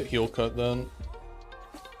guess we'll get heal cut then.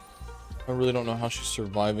 I really don't know how she's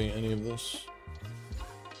surviving any of this.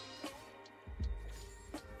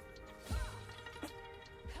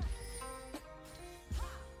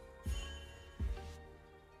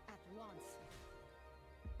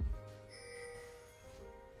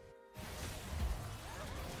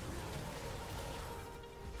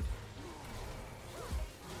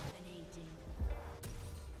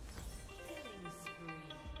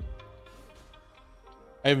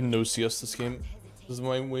 I have no CS this game. This is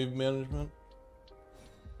my wave management.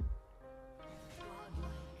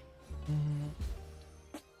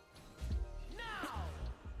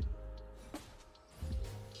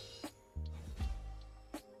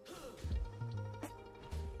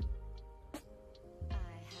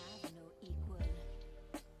 I have no equal.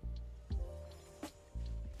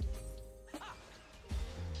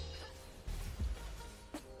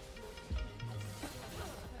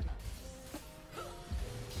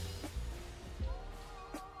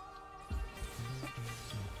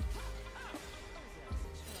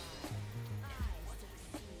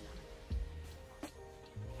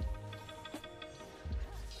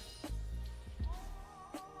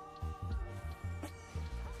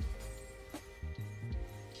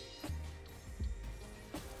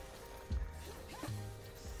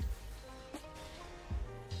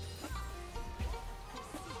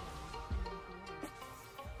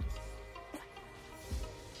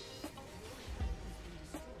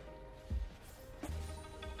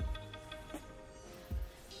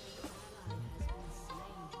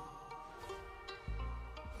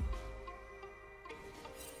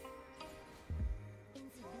 In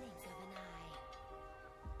the blink of an eye.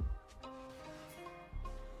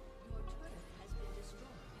 Your turret has been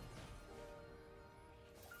destroyed.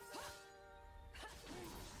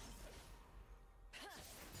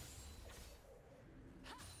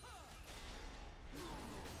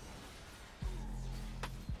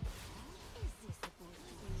 Is this supposed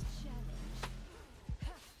to be a challenge?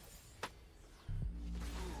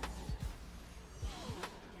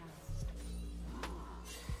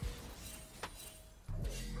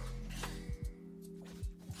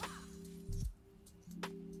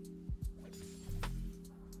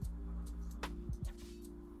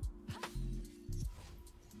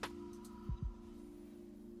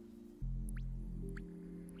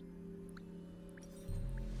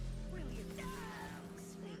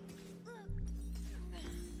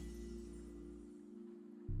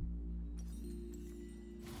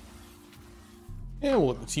 Yeah, we'll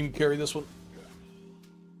let the team carry this one.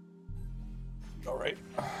 All right.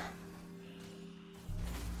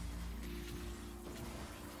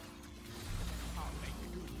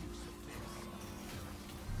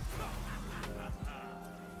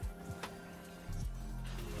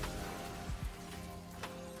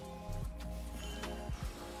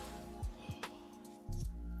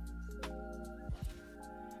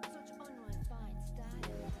 Such unrefined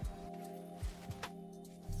style.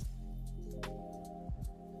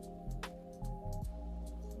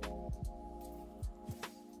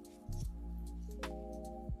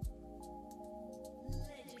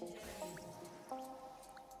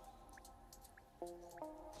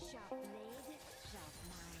 Sharp blade, sharp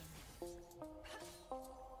mind.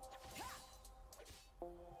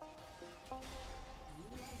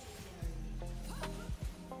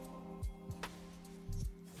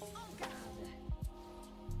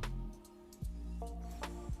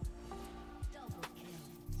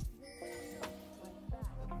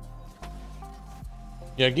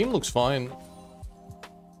 Yeah, game looks fine.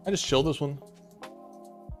 I just chill this one.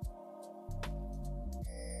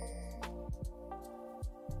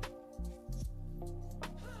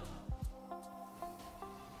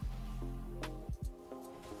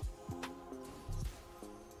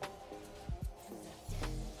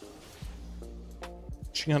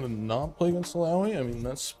 Teaching how to not play against Malawi? I mean,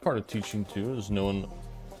 that's part of teaching too, is knowing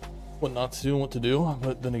what not to do and what to do.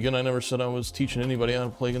 But then again, I never said I was teaching anybody how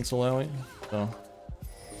to play against Malawi. So.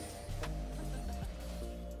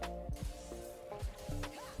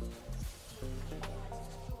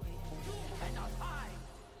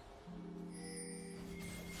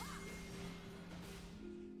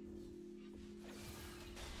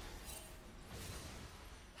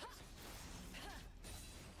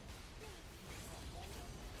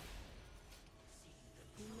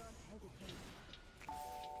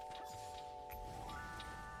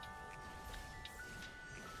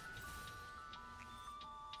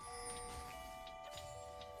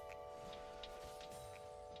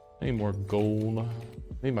 Need more gold.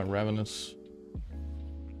 Need my ravenous.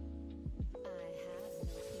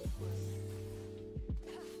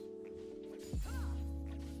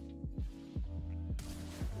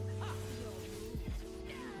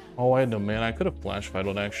 Oh, I had no man. I could have flash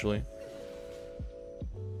fighted actually.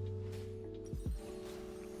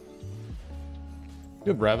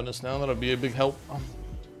 You have ravenous now. That'll be a big help.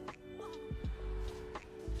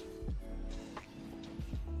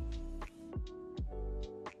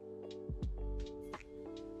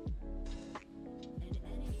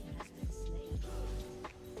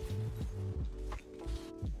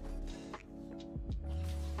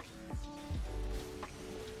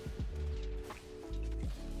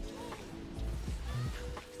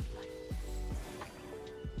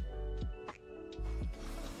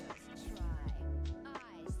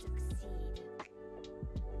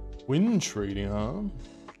 Wind trading, huh?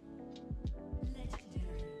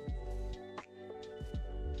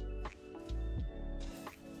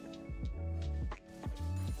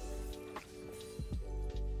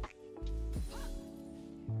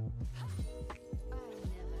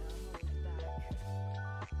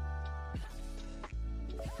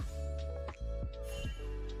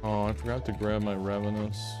 Oh, I forgot to grab my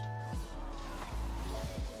Ravenous.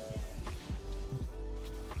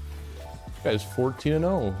 This guy's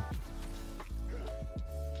 14-0.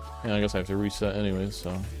 Yeah, I guess I have to reset anyways,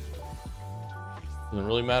 so doesn't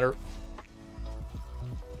really matter.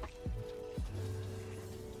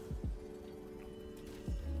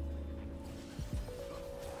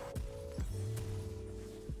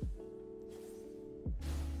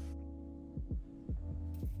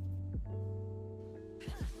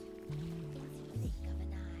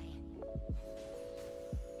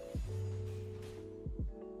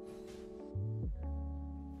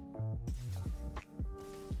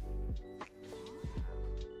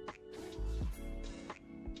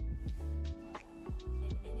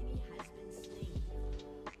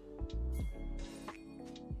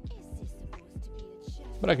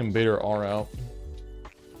 But I can bait her R out.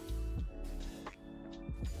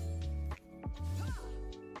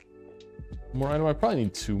 More item. I probably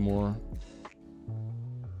need 2 more.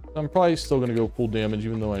 I'm probably still gonna go full damage,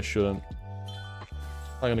 even though I shouldn't.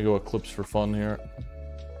 I'm gonna go Eclipse for fun here.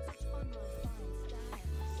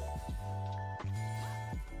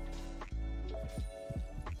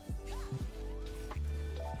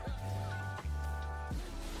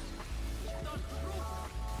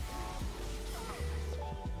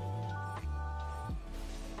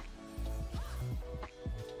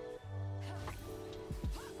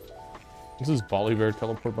 This is Volibear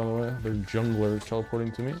teleport, by the way. Their jungler is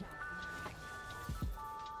teleporting to me.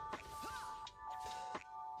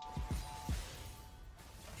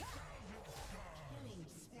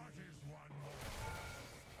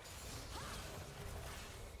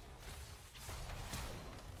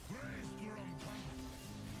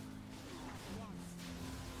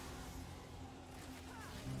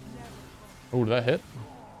 Oh, did that hit?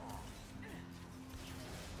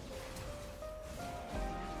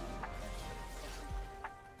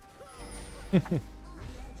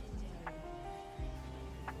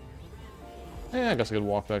 Yeah, I guess I could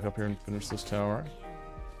walk back up here and finish this tower.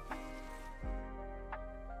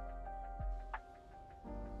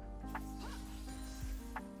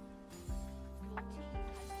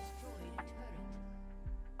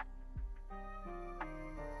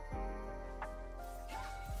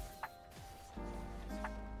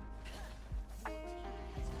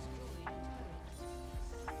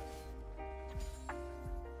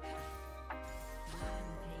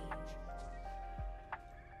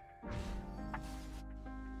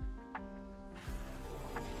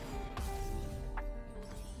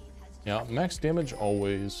 Yeah, max damage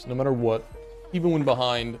always, no matter what, even when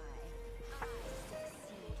behind.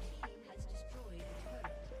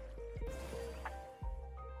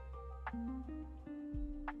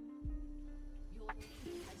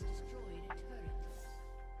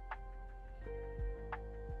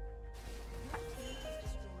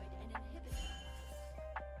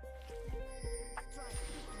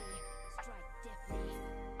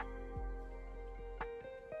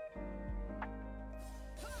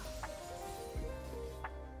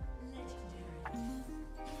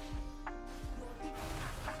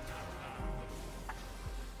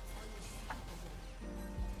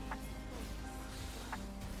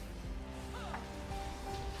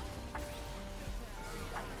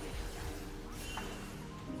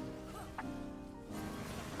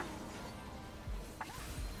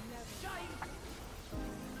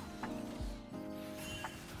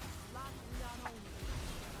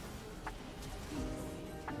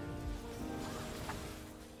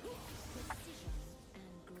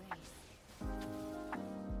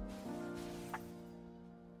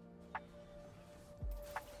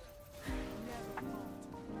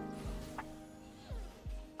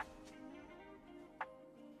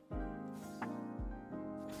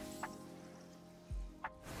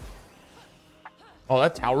 Oh,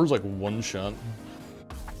 that tower's like one shot.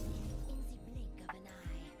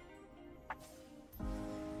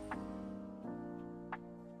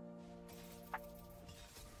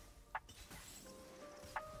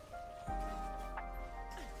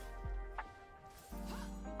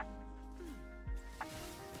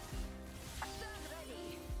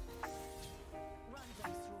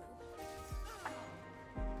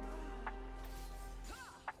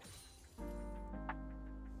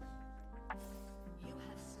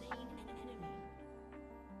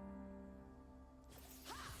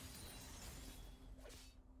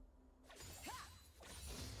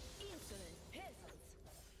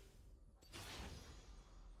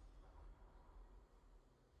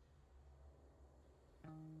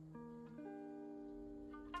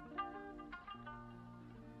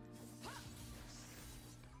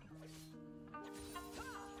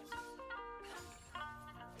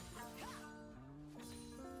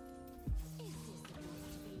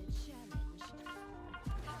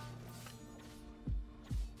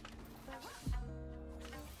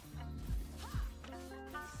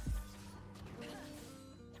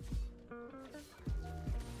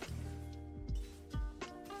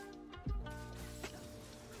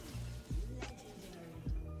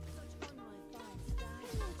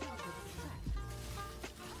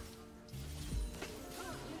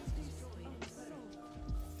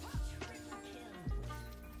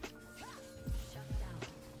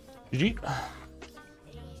 GG.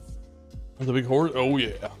 That's a big horse. Oh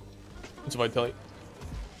yeah. That's what I tell you.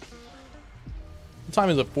 What time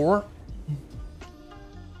is it? 4?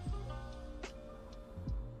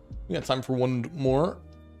 We got time for one more.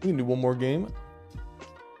 We can do one more game.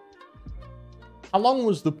 How long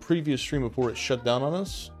was the previous stream before it shut down on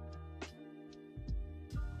us?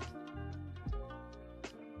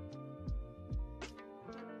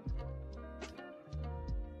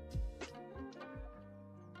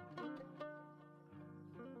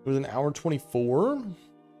 It was an hour 24.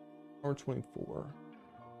 Hour 24.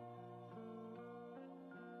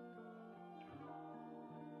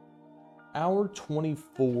 Hour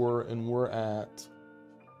 24, and we're at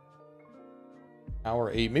hour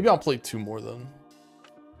 8. Maybe I'll play 2 more then.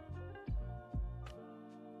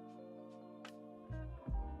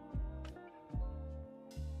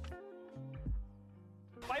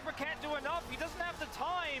 Viper can't do enough. He doesn't have the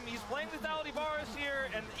time. He's playing lethality bars here,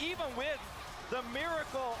 and even with the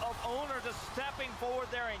miracle of Owner just stepping forward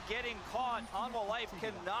there and getting caught, Hanwha Life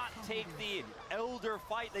cannot take the Elder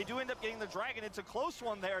fight. They do end up getting the Dragon. It's a close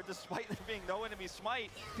one there, despite there being no enemy smite.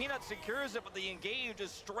 Peanut secures it, but the engage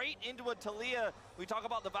is straight into a Taliyah. We talk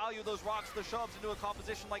about the value of those rocks, the shoves into a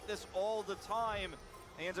composition like this all the time.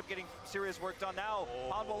 He ends up getting serious work done now.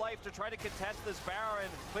 Hanwha Life to try to contest this Baron,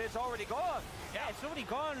 but it's already gone. Yeah, it's already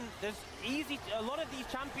gone. There's a lot of these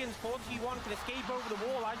champions for T1 can escape over the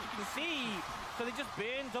wall, as you can see. So they just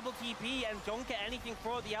burn double TP and don't get anything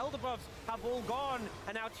for it. The Elder buffs have all gone,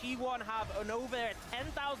 and now T1 have an over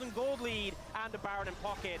 10,000 gold lead and a Baron in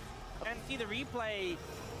pocket. And see the replay.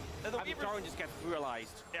 Doran just gets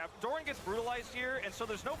brutalized. Yeah, Doran gets brutalized here, and so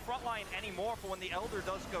there's no front line anymore for when the Elder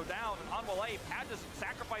does go down. And Hanwha Life had to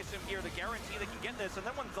sacrifice him here to guarantee they can get this. And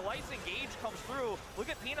then when Delight's engage comes through, look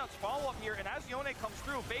at Peanut's follow-up here. And as Yone comes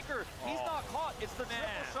through, Faker, he's not caught. It's the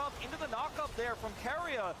triple shove into the knockup there from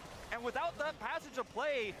Keria. And without that passage of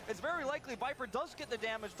play, it's very likely Viper does get the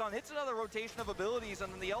damage done, hits another rotation of abilities,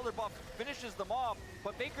 and then the Elder buff finishes them off.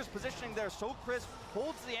 But Baker's positioning there so crisp,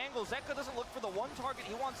 holds the angle. Zeka doesn't look for the one target,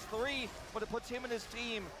 he wants 3, but it puts him and his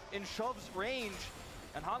team in Shove's range.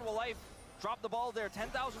 And Hanwha Life dropped the ball there,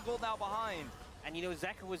 10,000 gold now behind. And you know,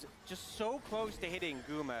 Zeka was just so close to hitting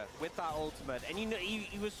Guma with that ultimate. And you know, he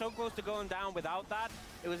was so close to going down without that.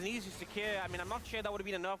 It was an easy secure. I mean, I'm not sure that would have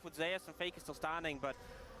been enough with Zeus and Faker still standing, but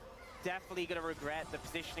definitely going to regret the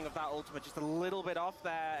positioning of that ultimate just a little bit off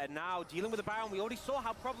there. And now dealing with the Baron, we already saw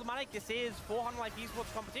how problematic this is for Hanwha Life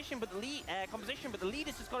Esports competition, but the lead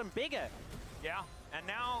has just gotten bigger. Yeah, and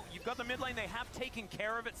now you've got the mid lane. They have taken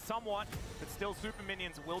care of it somewhat, but still super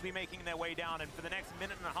minions will be making their way down. And for the next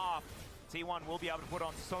minute and a half, T1 will be able to put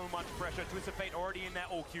on so much pressure. Twisted Fate already in there.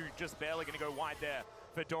 Q just barely going to go wide there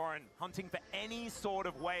for Doran, hunting for any sort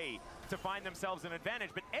of way to find themselves an advantage.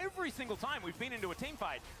 But every single time we've been into a team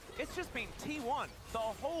fight, it's just been T1 the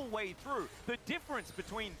whole way through. The difference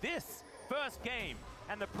between this first game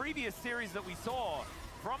and the previous series that we saw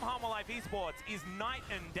from Hanwha Life Esports is night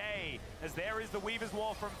and day, as there is the Weaver's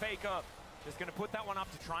Wall from Faker. Just going to put that one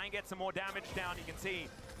up to try and get some more damage down. You can see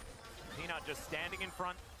Peanut just standing in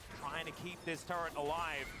front, trying to keep this turret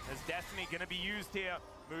alive, as Destiny going to be used here.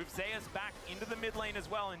 Moves Zeus back into the mid lane as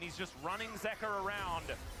well, and he's just running Zeka around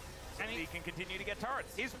so he can continue to get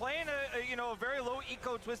turrets. He's playing a very low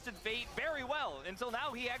eco Twisted Fate very well until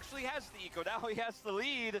now. He actually has the eco. Now he has the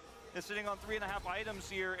lead. Is sitting on 3.5 items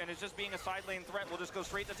here, and is just being a side lane threat. We'll just go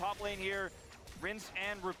straight to top lane here. Rinse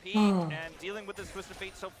and repeat, and dealing with this Twisted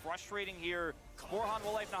Fate so frustrating here for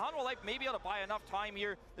Hanwha Life. Now Hanwha Life may be able to buy enough time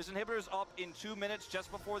here. This inhibitor's up in 2 minutes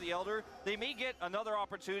just before the Elder. They may get another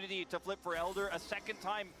opportunity to flip for Elder a second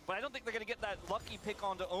time, but I don't think they're going to get that lucky pick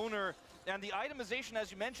onto Owner. And the itemization, as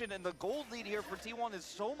you mentioned, and the gold lead here for T1 is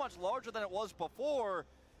so much larger than it was before.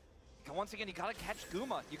 And once again, you gotta catch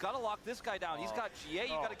Guma. You gotta lock this guy down. He's got GA,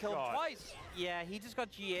 you gotta kill him twice. Yeah, he just got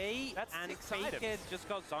GA, and Faker just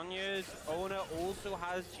got Zonya's. Owner also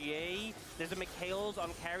has GA. There's a Mikhail's on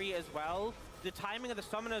Carry as well. The timing of the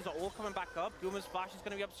summoners are all coming back up. Guma's flash is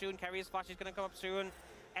gonna be up soon, Carrier's flash is gonna come up soon.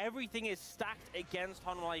 Everything is stacked against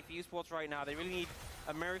Hanwha Life Esports right now. They really need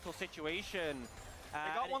a miracle situation.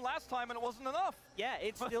 They got one last time and it wasn't enough. Yeah,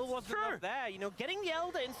 it still wasn't enough there. You know, getting the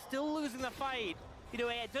Elder and still losing the fight. You know,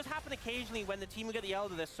 it does happen occasionally when the team will get the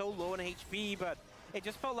Elder, they're so low on HP, but it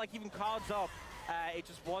just felt like even cards up, it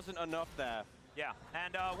just wasn't enough there. Yeah,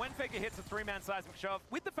 and when Faker hits a 3-man seismic shove,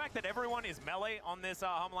 with the fact that everyone is melee on this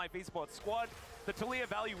Hanwha Life Esports squad, the Taliyah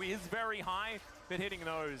value is very high, but hitting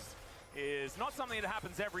those is not something that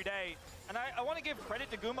happens every day. And I want to give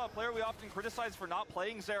credit to Guma, a player we often criticize for not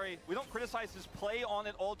playing Zeri. We don't criticize his play on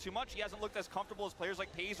it all too much. He hasn't looked as comfortable as players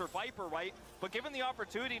like Paze or Viper, right? But given the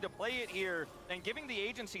opportunity to play it here and giving the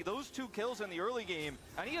agency those 2 kills in the early game,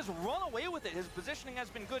 and he has run away with it. His positioning has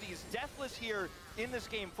been good. He's deathless here in this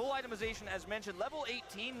game. Full itemization, as mentioned, level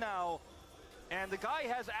 18 now. And the guy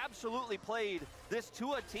has absolutely played this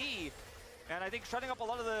to a T. And I think shutting up a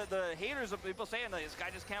lot of the haters of people saying that this guy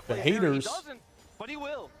just can't play. The haters. He doesn't, but he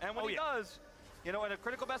will. And when he does, you know, in a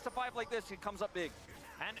critical best of 5 like this, he comes up big.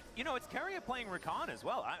 And, you know, it's Carrier playing Rakan as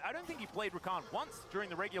well. I don't think he played Rakan once during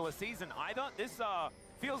the regular season either. This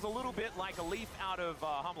feels a little bit like a leaf out of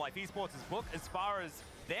Humble Life Esports' book as far as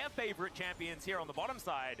their favorite champions here on the bottom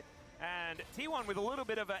side. And T1 with a little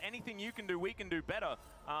bit of a anything you can do, we can do better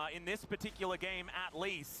in this particular game at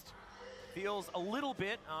least. Feels a little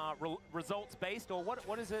bit results-based, or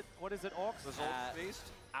what is it? What is it, Orcs? Results-based?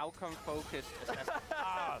 Outcome-focused assessment.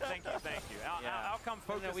 Thank you.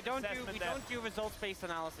 Outcome-focused No, we don't do results-based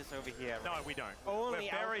analysis over here. No, we don't. Only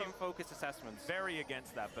outcome-focused assessments. Very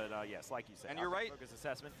against that, but yes, like you said. And you're right. Focused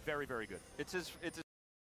assessment, very, very good. It's his.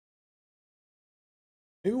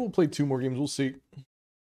 Maybe we'll play 2 more games. We'll see.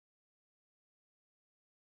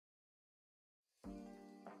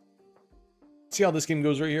 See how this game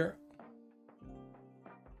goes right here.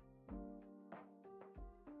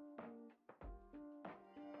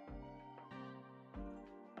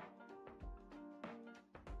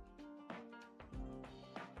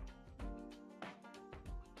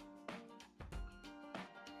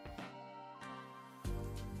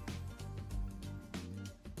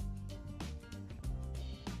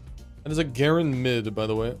 That is a Garen mid, by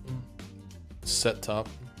the way. Set top.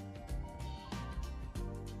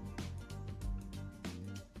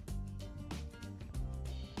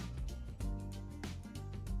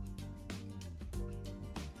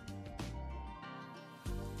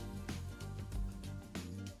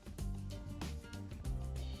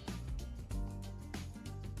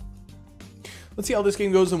 Let's see how this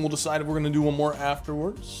game goes, and we'll decide if we're going to do one more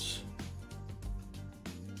afterwards.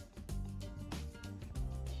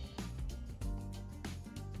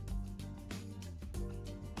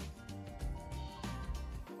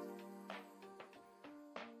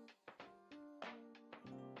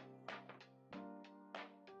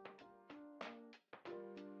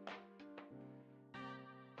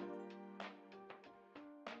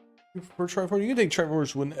 For Triforce, you can take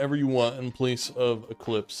Triforce whenever you want in place of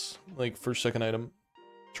Eclipse, like first, second item.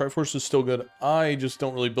 Triforce is still good. I just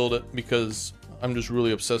don't really build it because I'm just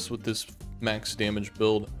really obsessed with this max damage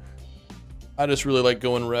build. I just really like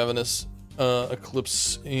going Ravenous,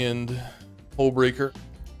 Eclipse, and Hullbreaker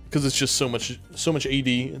because it's just so much AD.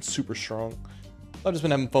 It's super strong. I've just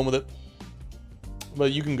been having fun with it.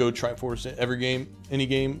 But you can go Triforce every game, any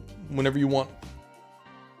game, whenever you want.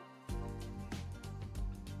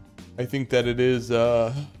 I think that it is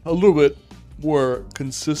a little bit more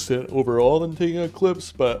consistent overall than taking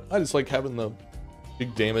Eclipse, but I just like having the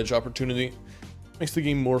big damage opportunity. Makes the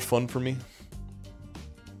game more fun for me.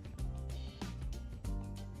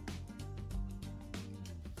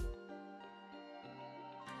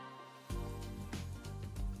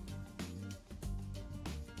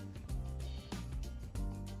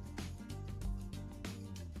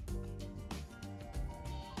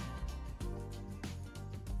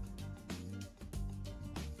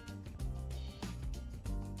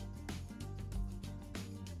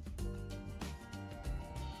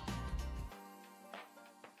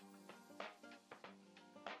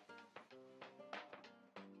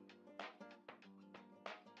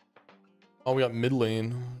 Oh, we got mid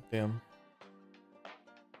lane. Damn.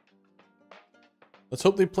 Let's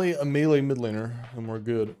hope they play a melee mid laner and we're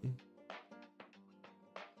good.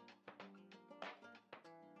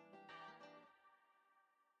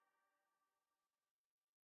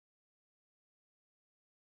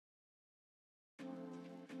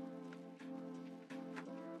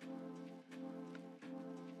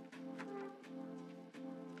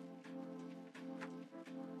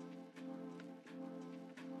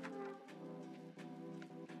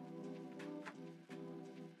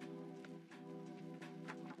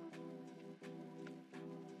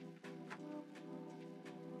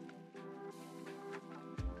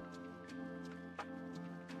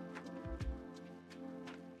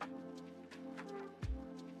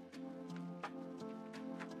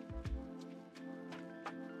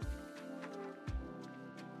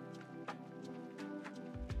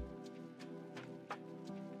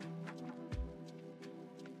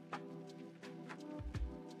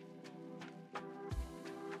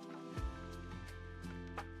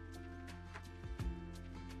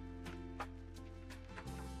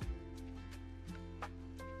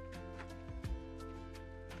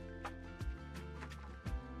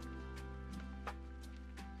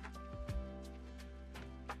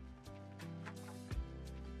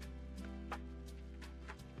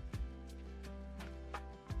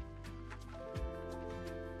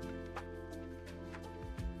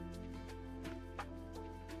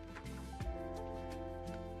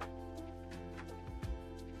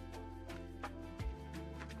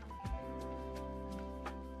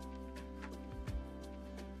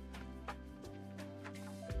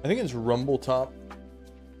 I think it's Rumble Top.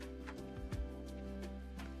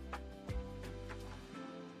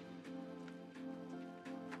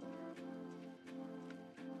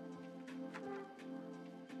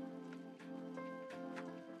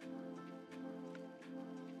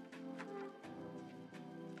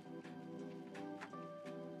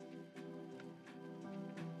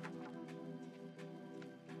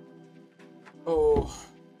 Oh.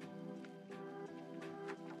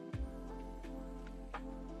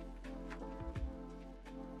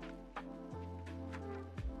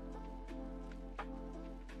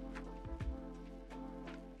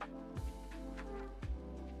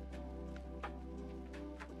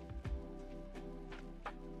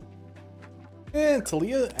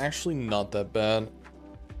 Talia actually not that bad.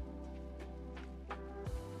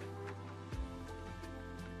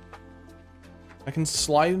 I can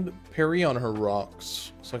slide parry on her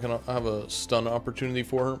rocks, so I can have a stun opportunity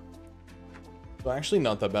for her. So actually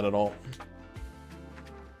not that bad at all.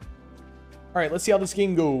 Alright, let's see how this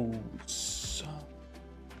game goes.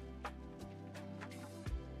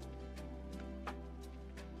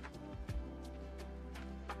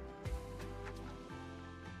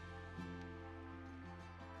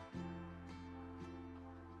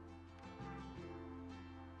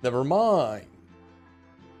 Never mind.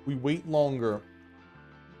 We wait longer.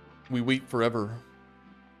 We wait forever.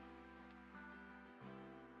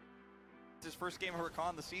 It's his first game of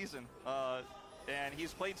Rakan this season, and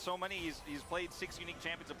he's played so many. He's played 6 unique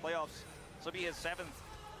champions in playoffs. So it'll be his 7th.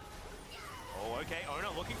 Oh, okay.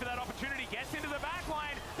 Ona looking for that opportunity. Gets into the back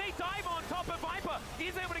line. They dive on top of Viper.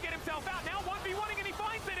 He's able to get himself out. Now 1v1ing, and he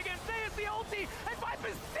finds it against Zeus, the ulti. And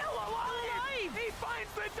Viper's still alive. He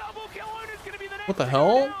finds the double kill. Ona's going to be the next. What the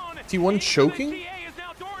hell? T1 choking? GA is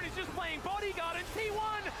now Doran is just playing bodyguard, and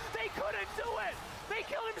T1, they couldn't do it. They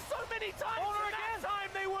killed him so many times. Owner and that time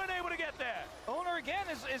they weren't able to get there. Owner again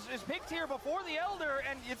is picked here before the Elder,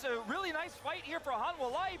 and it's a really nice fight here for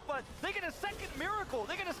Hanwha Life, but they get a second miracle.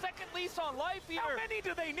 They get a second lease on life here. How many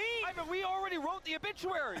do they need? I mean, we already wrote the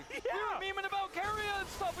obituary. Yeah. We were memeing about Carrier and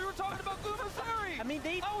stuff. We were talking about Gumasari. I mean,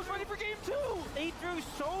 I was ready for game 2. They threw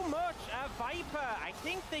so much at Viper. I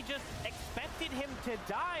think they just expected him to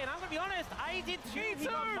die. And I'm going to be honest, I did too. He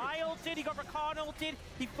got Vi ulted, he got Rakan ulted.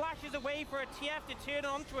 He flashes away for a TF to turn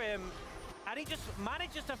onto him. And he just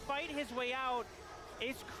manages to fight his way out.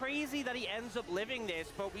 It's crazy that he ends up living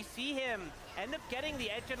this, but we see him end up getting the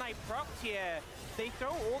Edge of Night procced here. They throw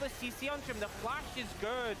all the CC onto him. The flash is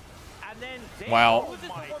good. And then wow.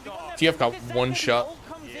 TF got one shot.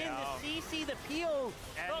 Comes in, the CC, the peel,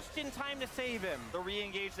 just in time to save him. The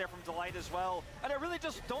re-engage there from Delight as well. And I really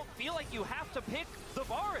just don't feel like you have to pick the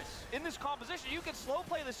Varus in this composition. You can slow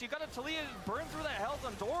play this. You got a Talia burn through that health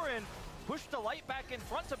on Doran, push Delight back in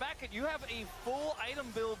front to back it. You have a full item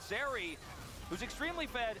build Zeri, who's extremely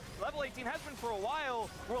fed, level 18 has been for a while.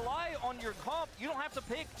 Rely on your comp. You don't have to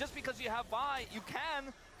pick just because you have Vi. You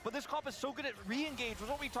can, but this comp is so good at re-engage, was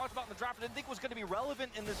what we talked about in the draft. I didn't think it was going to be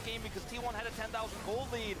relevant in this game because T1 had a 10,000 gold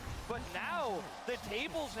lead, but now the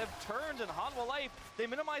tables have turned, and Hanwha Life, they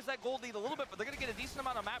minimize that gold lead a little bit, but they're going to get a decent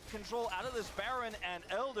amount of map control out of this Baron and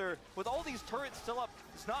Elder. With all these turrets still up,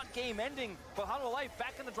 it's not game ending, but Hanwha Life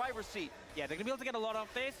back in the driver's seat. Yeah, they're going to be able to get a lot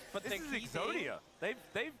off this, but this is Exodia.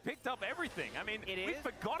 They've picked up everything. I mean, we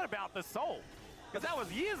forgot about the Soul, because that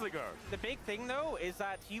was years ago. The big thing, though, is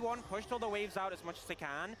that T1 pushed all the waves out as much as they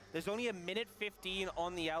can. There's only a minute 15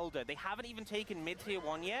 on the Elder. They haven't even taken mid-tier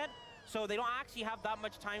 1 yet, so they don't actually have that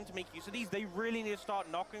much time to make use of these. They really need to start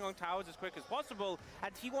knocking on towers as quick as possible,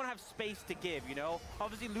 and T1 have space to give, you know?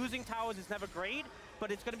 Obviously, losing towers is never great,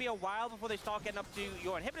 but it's going to be a while before they start getting up to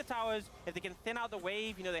your inhibitor towers. If they can thin out the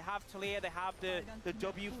wave, you know, they have Talia, they have the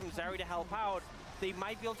W from Zeri to help out. They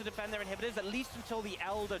might be able to defend their inhibitors, at least until the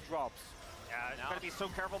Elder drops. Yeah, got to be so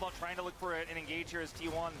careful about trying to look for an engage here as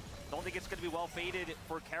T1. Don't think it's going to be well fated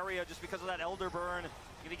for Carrier just because of that Elder burn.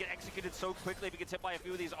 Going to get executed so quickly if he gets hit by a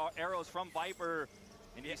few of these arrows from Viper.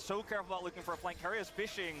 And he's so careful about looking for a flank. Carrier's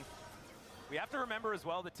fishing. We have to remember as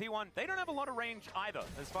well that T1, they don't have a lot of range either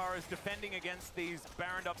as far as defending against these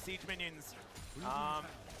Baroned up siege minions.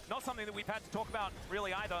 Not something that we've had to talk about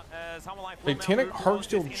really either, as Hanwha Life will Titanic now move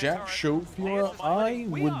Heartsteel towards Jack this show Fiora? I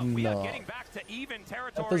would we are not. getting back to even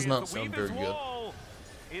territory. That does not as the sound Weaver's very good. Wall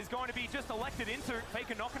is going to be just elected into.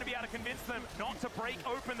 Faker not going to be able to convince them not to break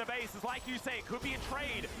open the base. As like you say, it could be a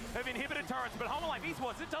trade of inhibitor turrets, but Hanwha Life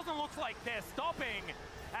Esports, it doesn't look like they're stopping.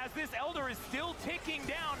 as this Elder is still ticking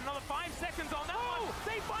down. Another 5 seconds on that one.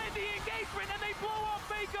 They find the engagement and they blow off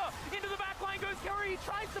Faker. Into the back line goes Curry. He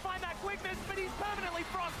tries to find that quickness, but he's permanently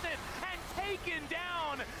frosted and taken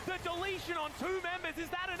down. The deletion on 2 members, is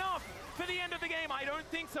that enough for the end of the game? I don't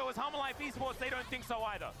think so. As Life Esports, they don't think so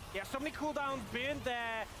either. Yeah, so many cooldowns burned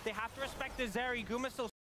there. They have to respect the Zeri. Guma still.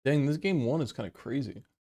 Dang, this game 1 is kind of crazy.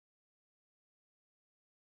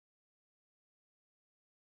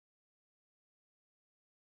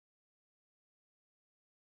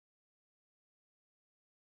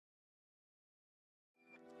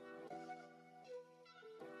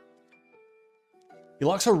 He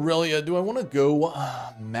locks Aurelia. Do I want to go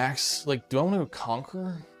max? Like, do I want to go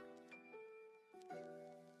Conquer?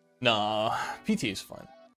 Nah, PT is fine.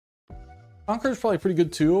 Conquer is probably pretty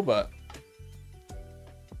good too, but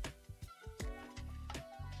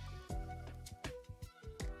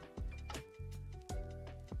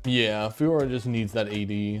yeah, Fiora just needs that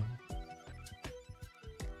AD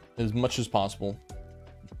as much as possible.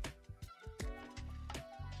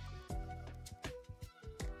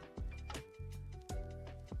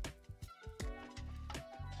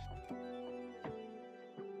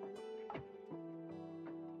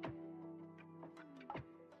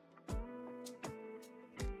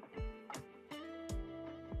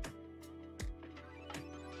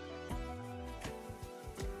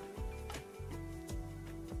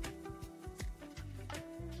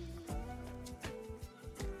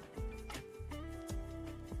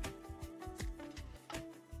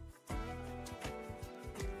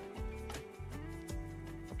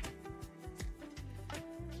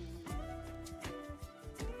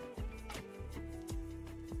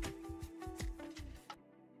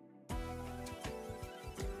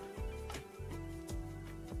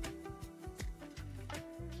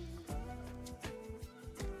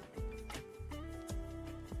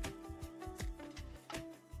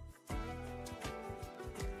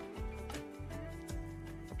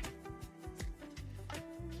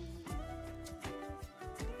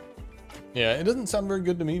 Yeah, it doesn't sound very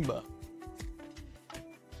good to me, but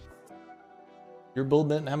you're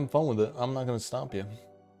building it and having fun with it. I'm not going to stop you.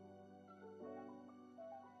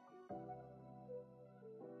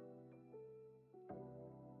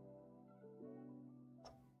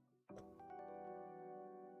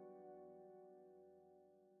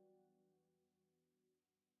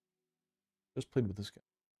 Just played with this guy.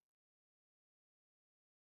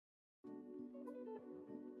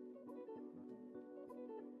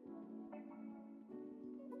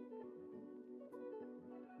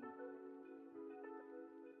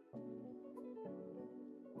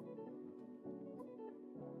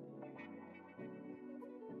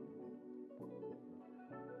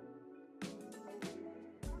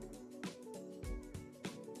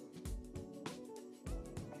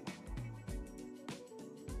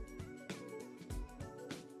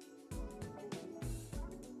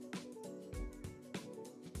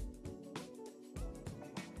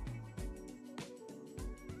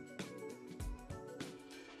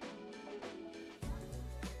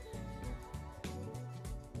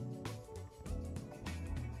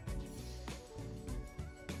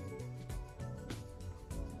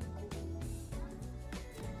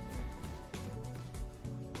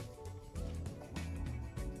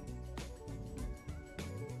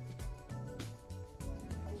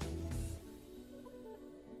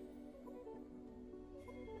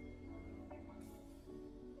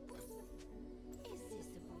 Is this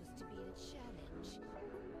supposed to be a challenge?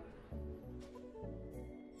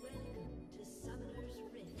 Welcome to Summoner's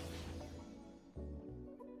Rift.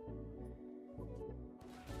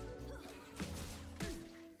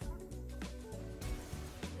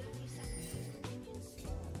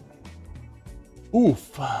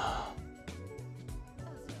 Oof. Others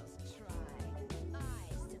try. I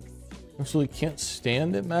succeed. Actually can't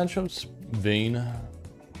stand it matchups. Vayne,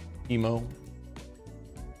 Teemo.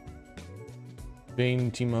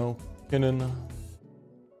 Vayne, Teemo, Kennen.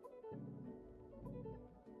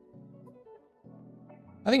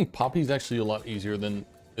 I think Poppy's actually a lot easier than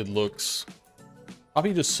it looks.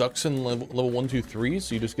 Poppy just sucks in level 1, 2, 3,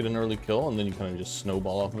 so you just get an early kill and then you kind of just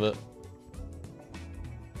snowball off of it.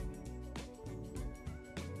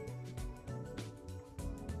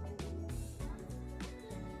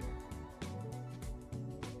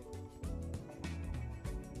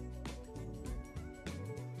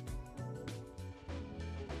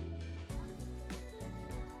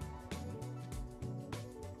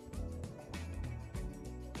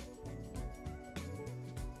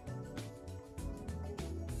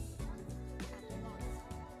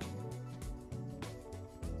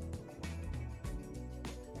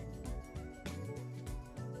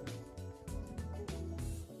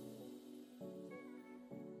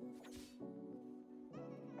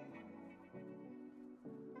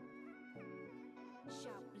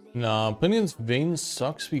 Nah, Opinion's Vayne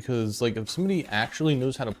sucks because, like, if somebody actually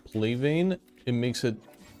knows how to play Vayne, it makes it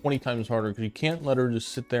 20 times harder because you can't let her just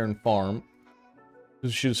sit there and farm.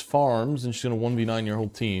 Because she just farms and she's gonna 1v9 your whole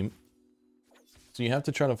team. So you have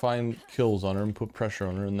to try to find kills on her and put pressure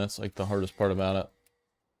on her, and that's, like, the hardest part about it.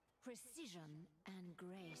 Precision and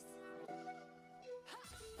grace.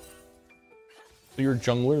 So your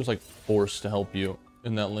jungler is, like, forced to help you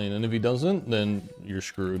in that lane, and if he doesn't, then you're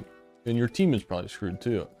screwed. And your team is probably screwed,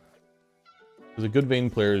 too. Because a good Vayne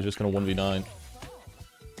player is just gonna 1v9.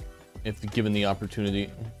 If given the opportunity.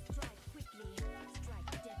 Strike quickly, strike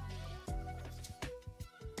deftly.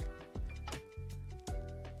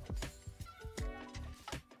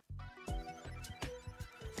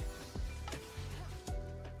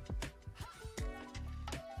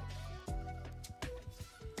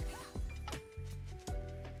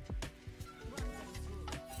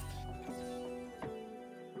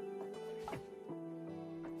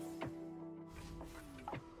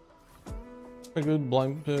 A good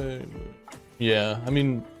blind. Yeah, I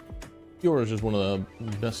mean, Fiora is just one of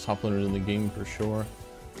the best top laners in the game for sure.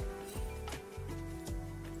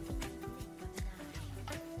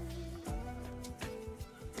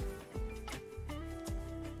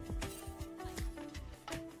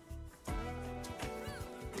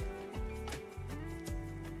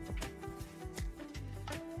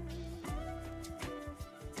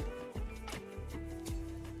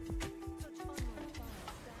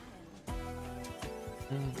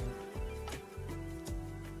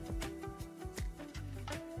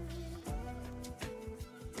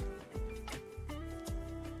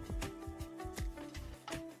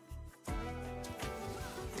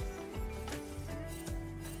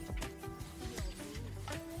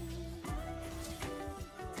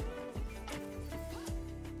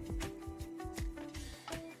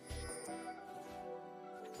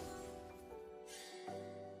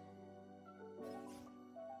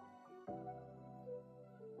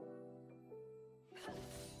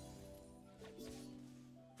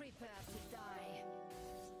 Prepare to die.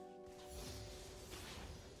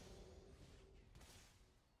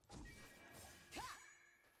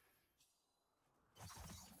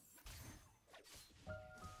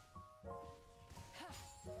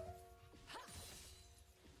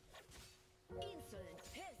 Insolent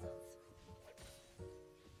peasants.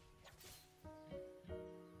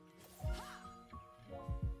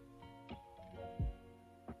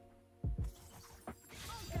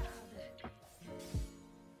 En garde.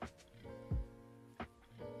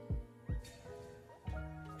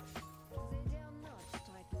 They dare not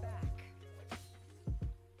strike back.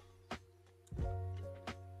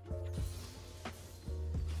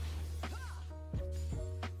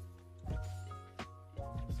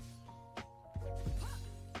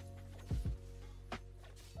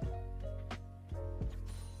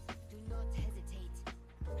 Do not hesitate.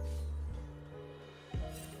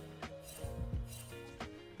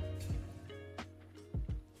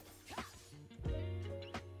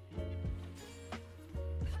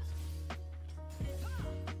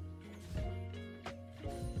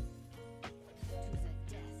 To the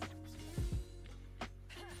death.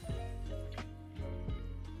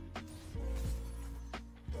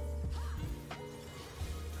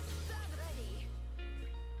 Stand ready.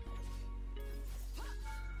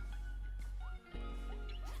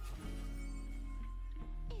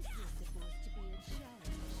 Is this supposed to be a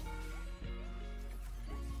challenge?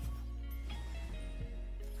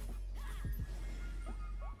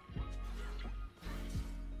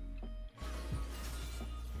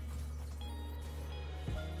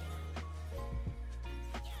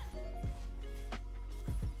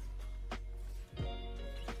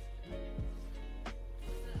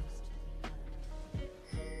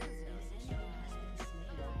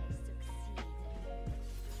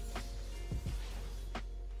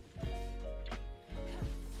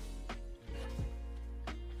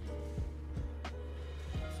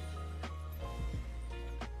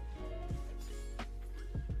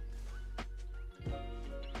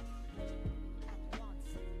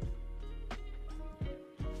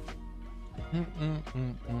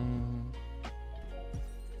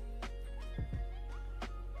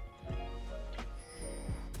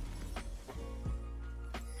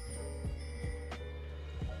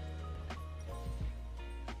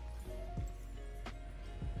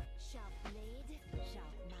 Sharp blade,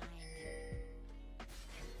 sharp mind.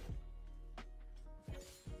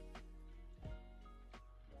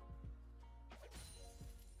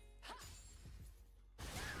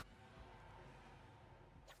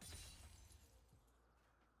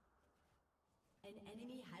 An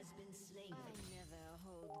enemy has been slain. I never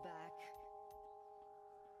hold back.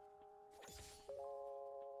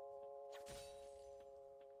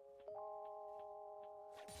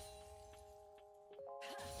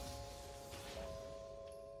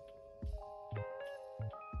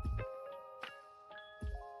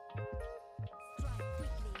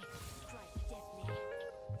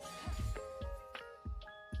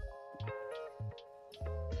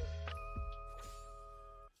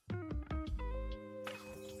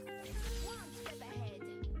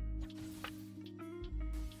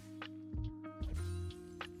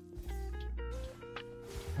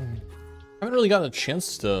 I haven't really gotten a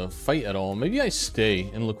chance to fight at all. Maybe I stay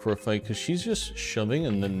and look for a fight, because she's just shoving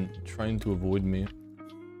and then trying to avoid me.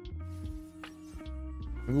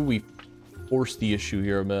 Maybe we force the issue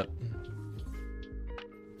here a bit.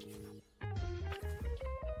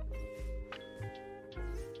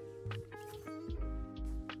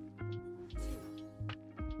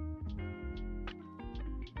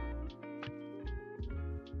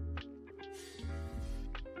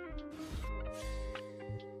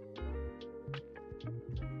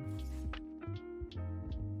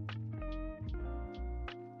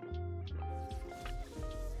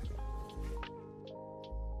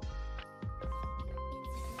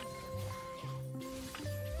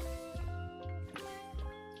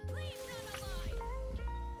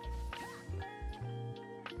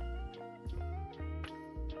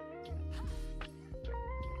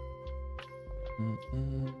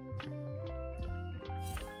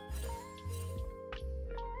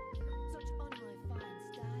 Such on my fine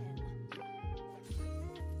style.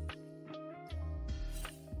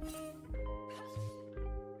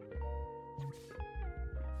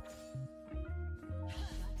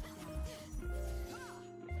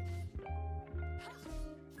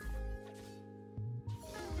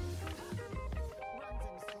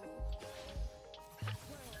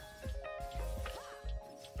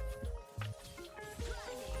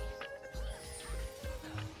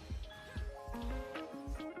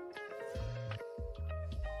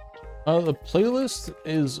 The playlist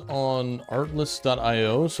is on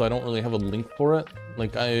artlist.io, so I don't really have a link for it.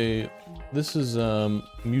 Like, this is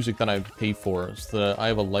music that I pay for, so that I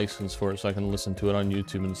have a license for it, so I can listen to it on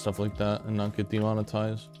YouTube and stuff like that and not get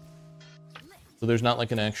demonetized. So there's not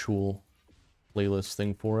like an actual playlist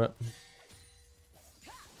thing for it. Do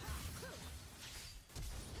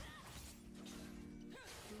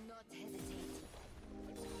not hesitate.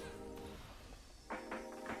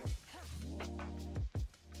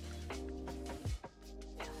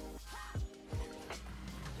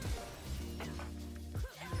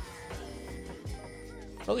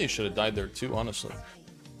 Probably should have died there too, honestly.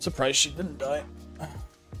 Surprised she didn't die.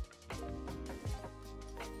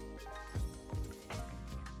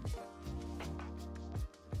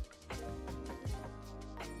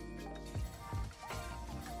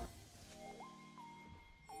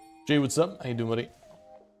 Jay, what's up? How you doing, buddy? Is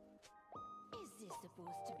this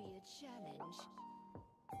supposed to be a challenge?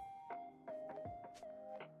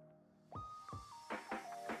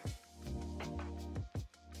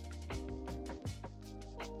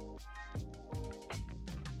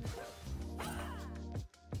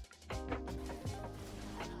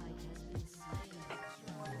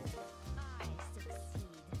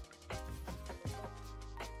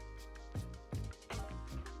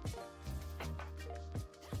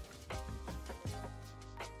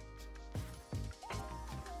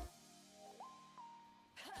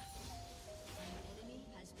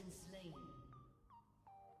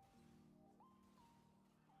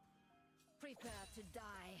 Prepare to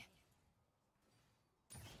die.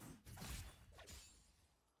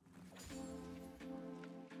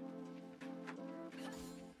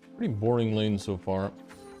 Pretty boring lane so far.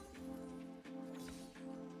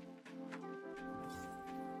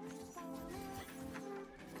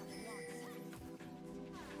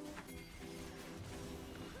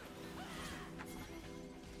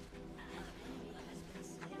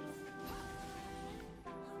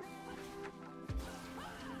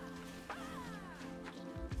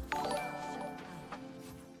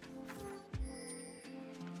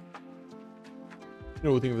 You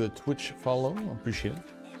know, think of the Twitch follow. I appreciate it.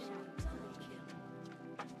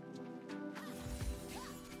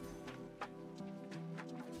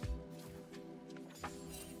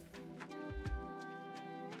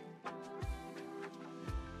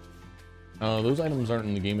 Those items aren't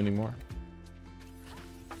in the game anymore.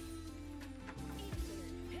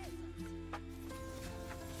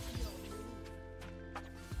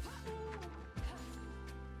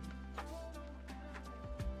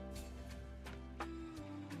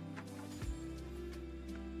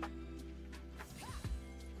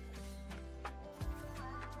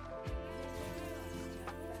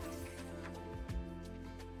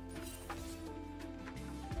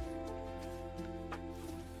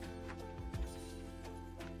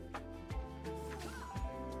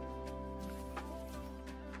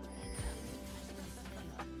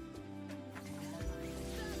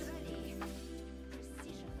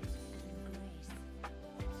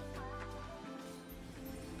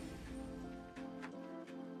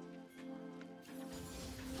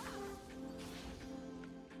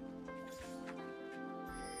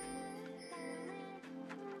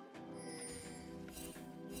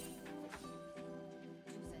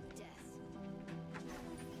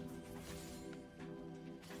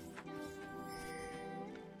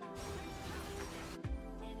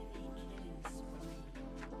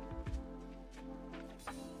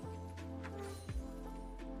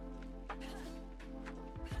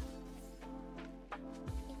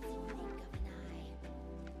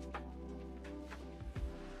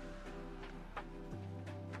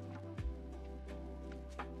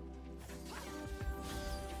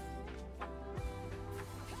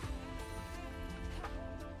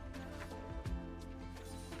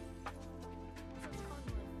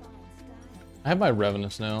 I have my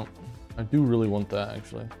Ravenous now. I do really want that,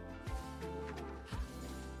 actually.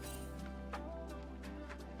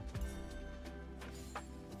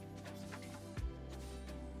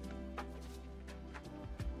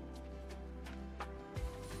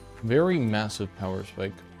 Very massive power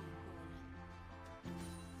spike.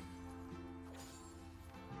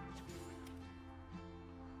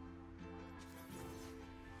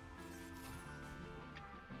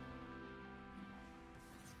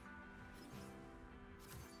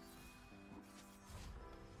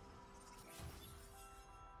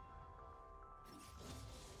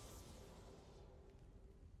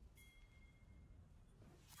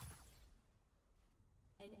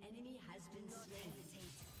 An enemy has been slain.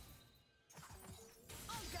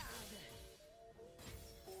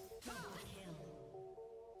 Double kill.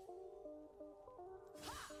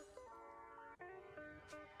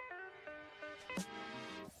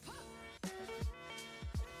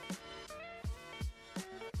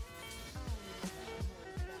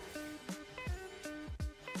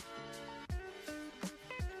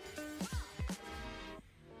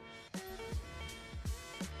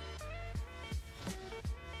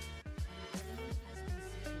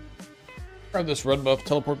 Grab this red buff,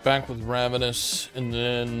 teleport back with Ravenous, and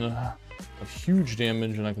then a huge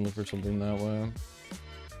damage, and I can look for something that way.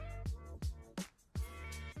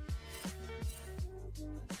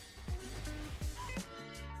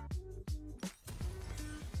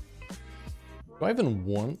 Do I even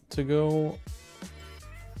want to go?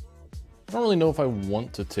 I don't really know if I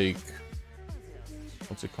want to take,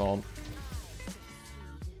 what's it called?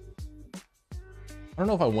 I don't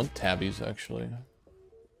know if I want tabbies, actually.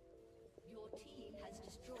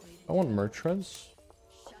 I want merch shreds.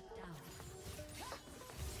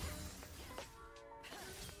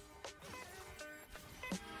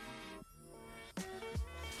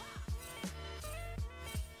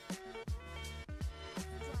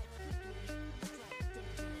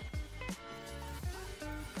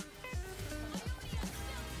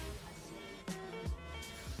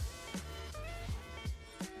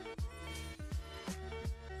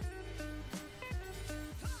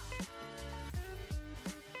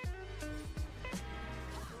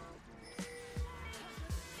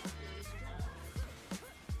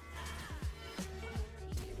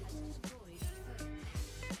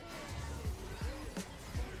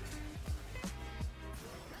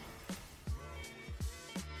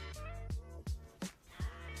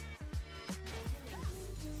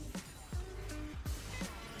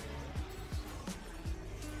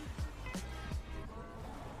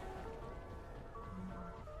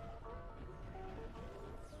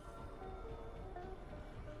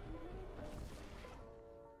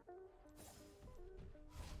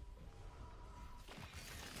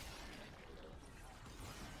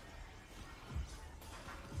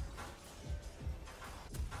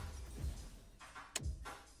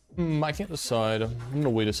 I can't decide. I'm gonna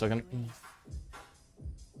wait a second.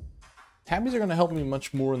 Tabbies are gonna help me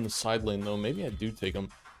much more in the side lane, though. Maybe I do take them.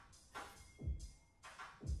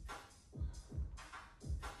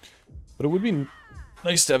 But it would be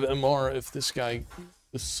nice to have MR if this guy,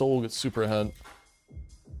 this soul, gets super ahead.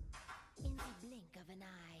 In the blink of an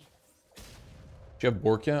eye. Do you have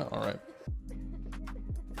Bork yet? Alright.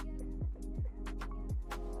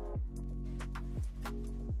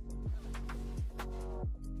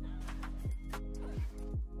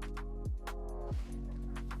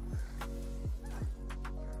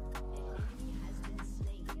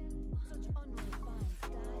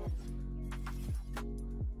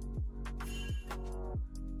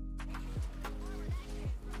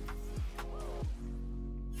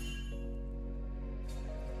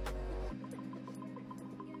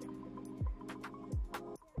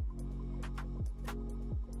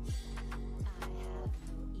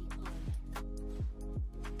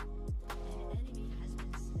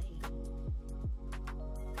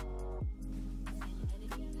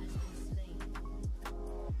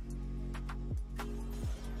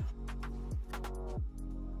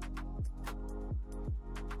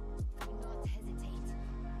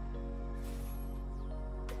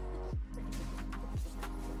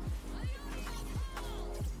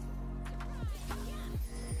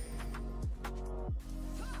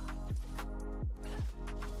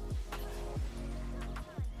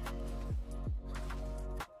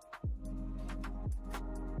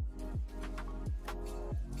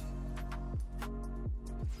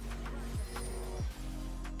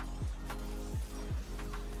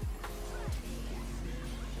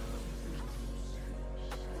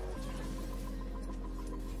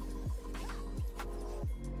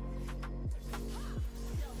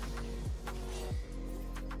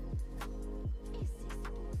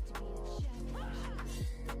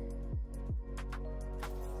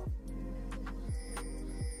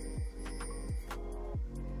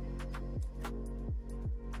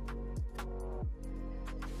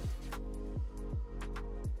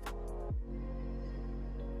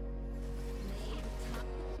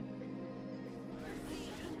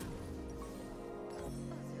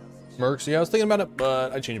 Mercs, yeah, I was thinking about it,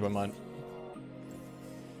 but I changed my mind.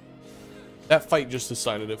 That fight just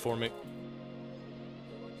decided it for me.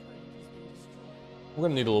 We're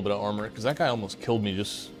gonna need a little bit of armor, because that guy almost killed me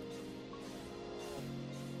just...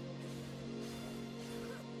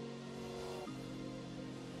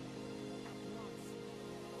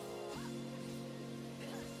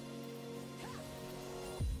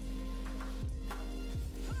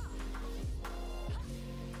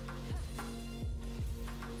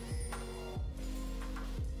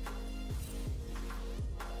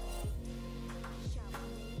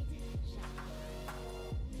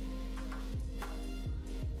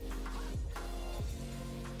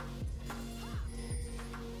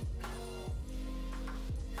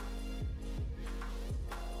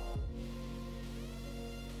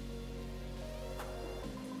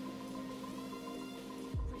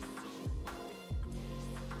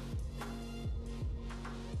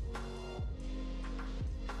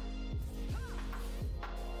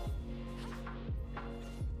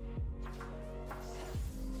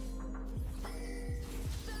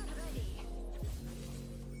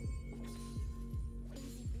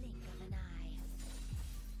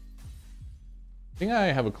 I think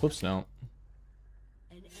I have Eclipse now.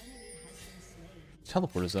 An enemy has been slain.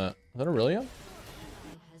 Teleport is that? Is that Aurelia? Ally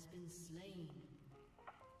has been slain.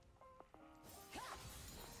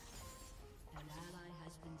 An ally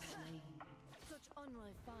has been slain. Such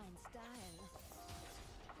unrefined style.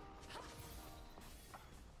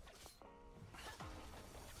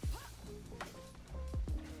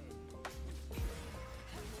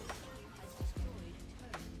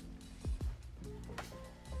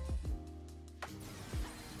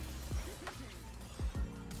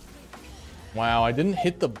 Wow, I didn't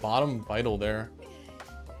hit the bottom vital there.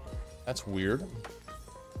 That's weird.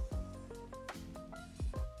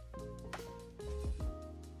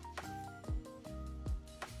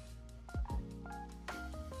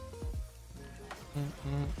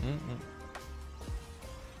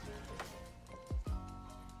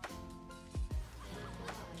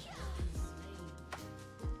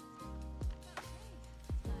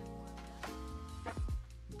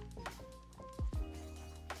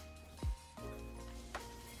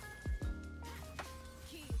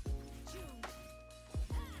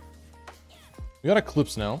 We got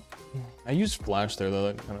Eclipse now. I used Flash there though,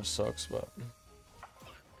 that kind of sucks, but...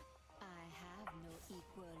 I have no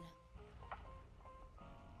equal.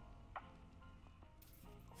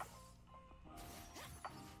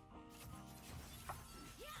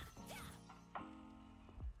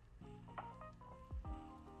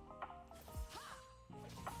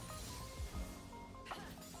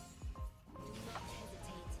 Do not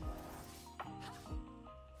hesitate.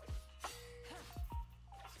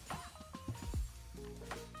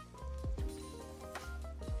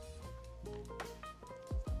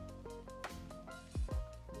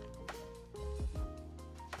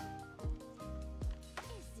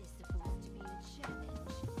 Is this supposed to be a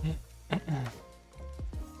challenge?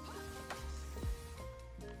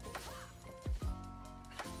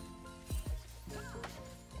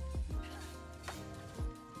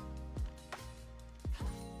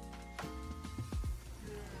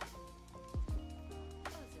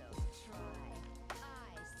 Others try. I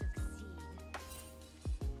succeed.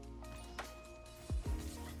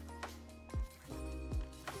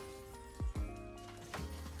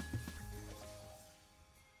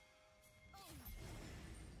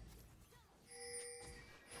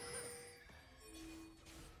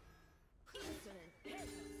 Insolent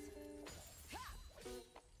peasants.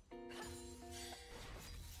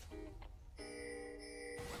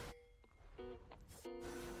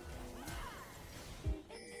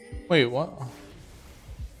 Wait, what?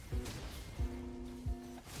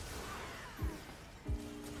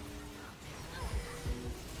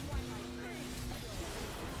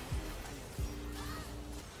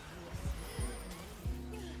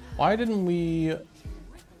 Why didn't we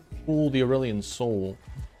pull the Aurelian Soul?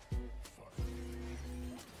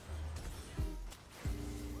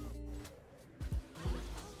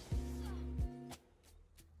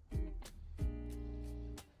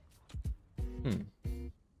 Hmm.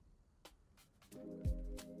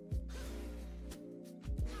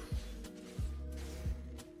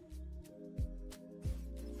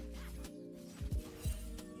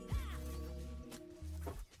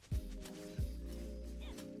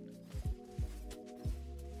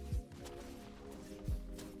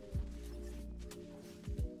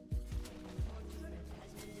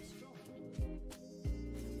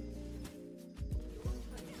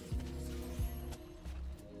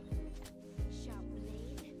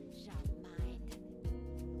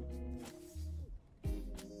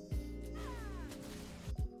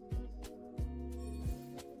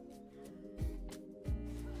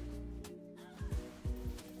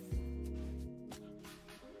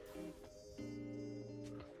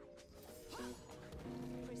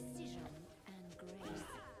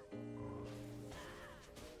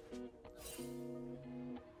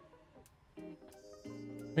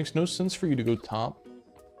 Makes no sense for you to go top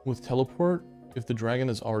with teleport if the dragon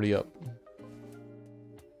is already up.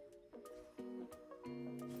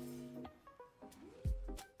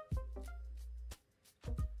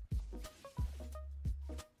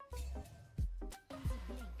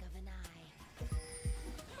 Blink of an eye.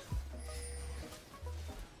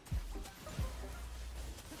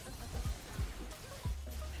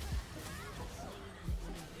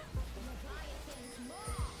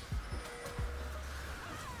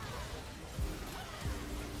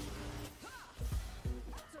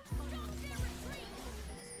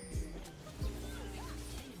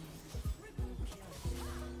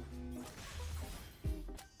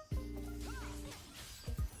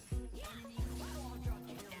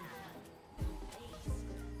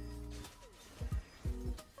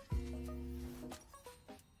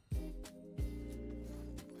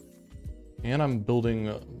 And I'm building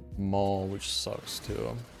a mall, which sucks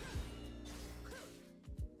too.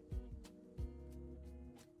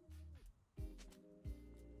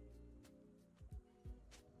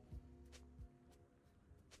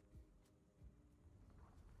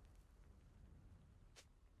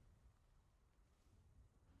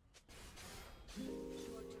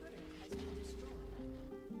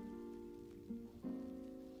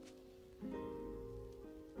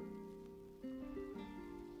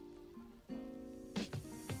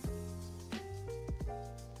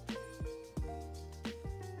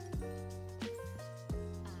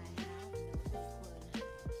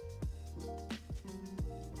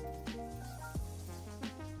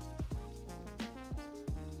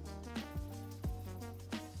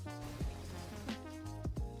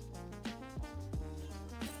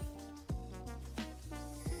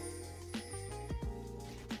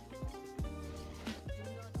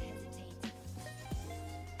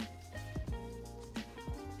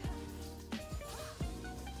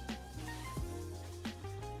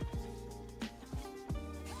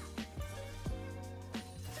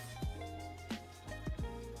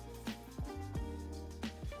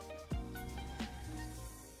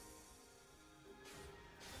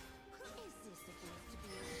 Is this supposed to be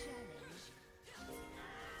a challenge? They will not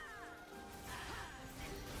strike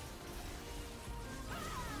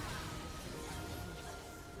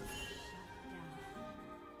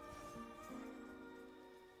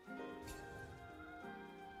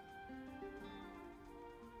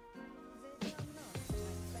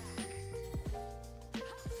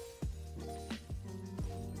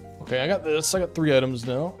back. Okay, I got this. I got 3 items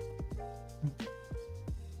now.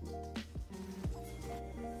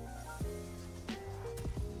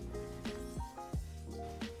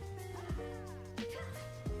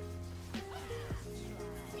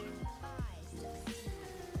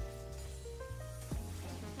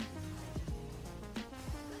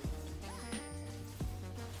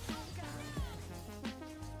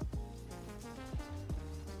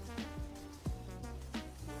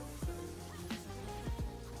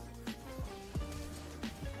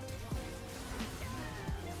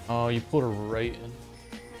 Oh, you put her right in.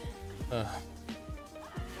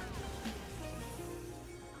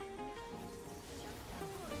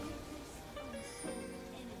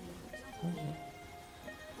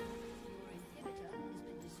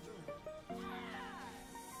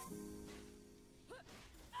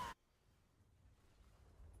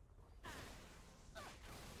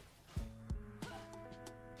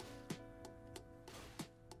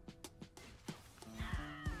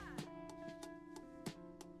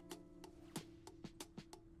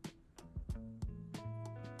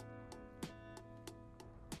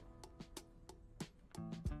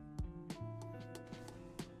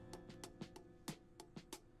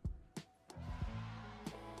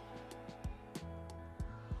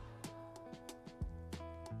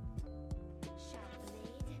 Sharp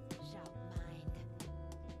blade, sharp mind.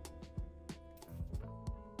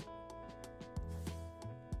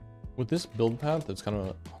 With this build path, it's kind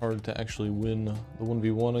of hard to actually win the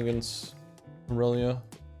 1v1 against Aurelia.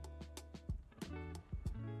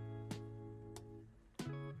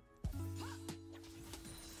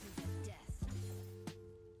 Death.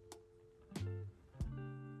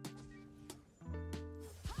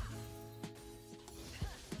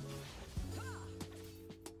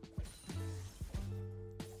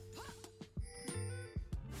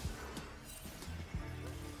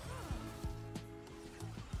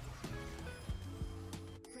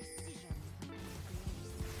 Precision and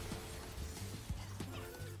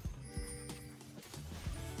grace.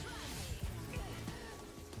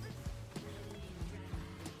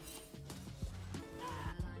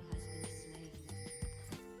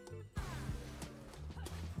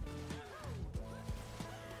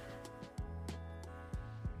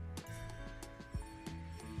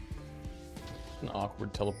 An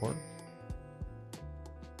awkward teleport.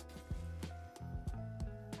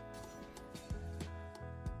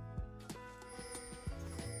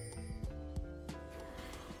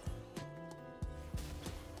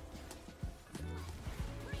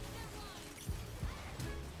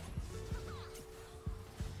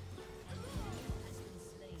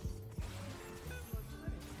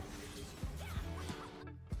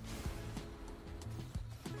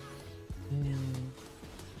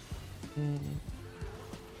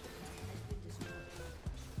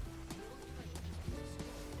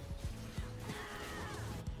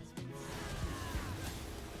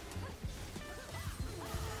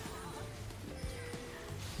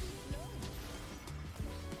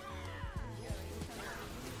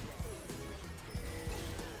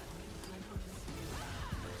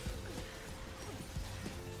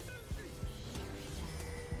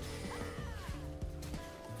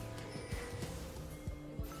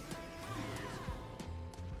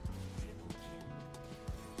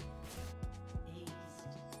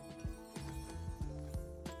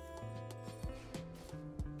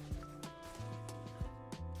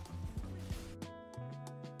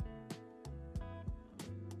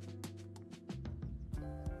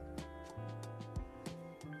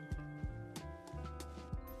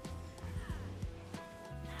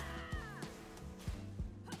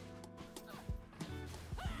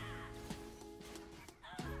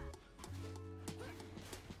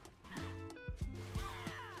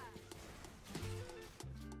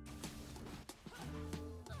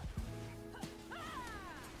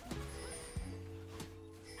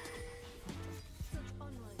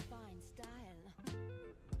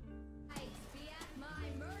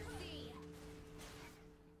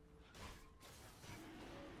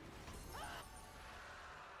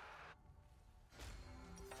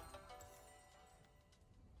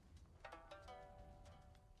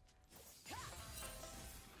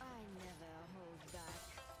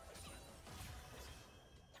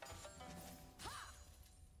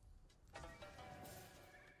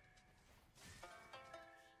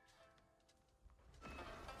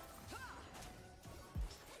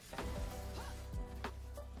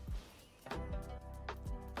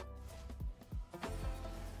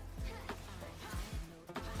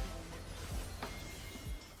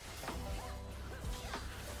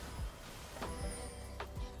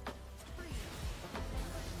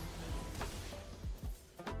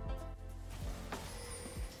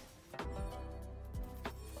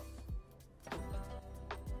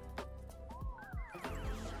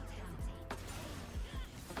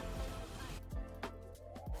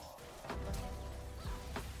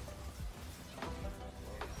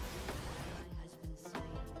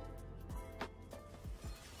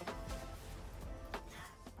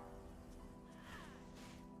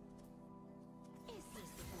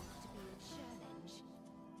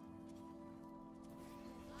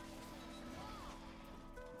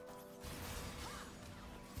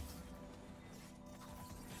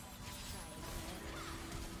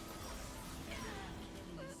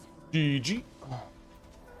 GG.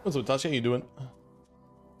 What's up, Tasha? How you doing?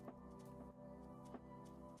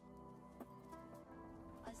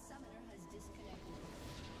 A summoner has disconnected.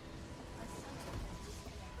 A summoner has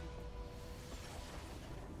disconnected.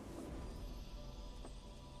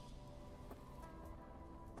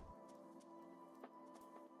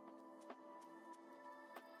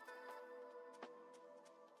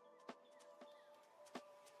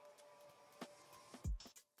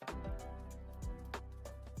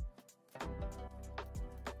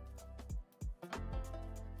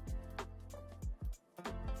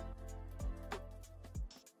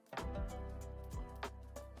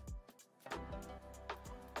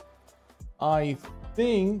 I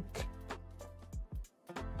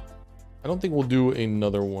don't think we'll do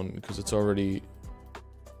another one because it's already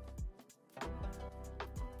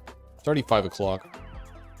 5 o'clock.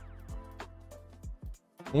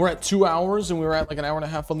 We're at 2 hours and we were at like an hour and a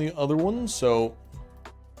half on the other one, so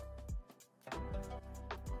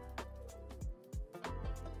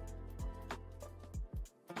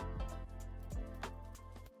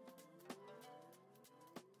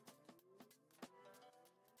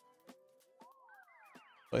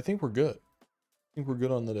I think we're good. I think we're good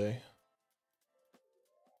on the day.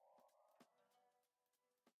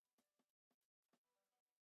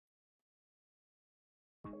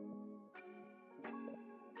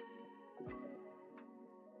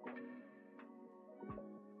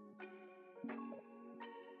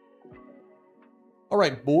 All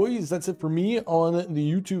right, boys, that's it for me on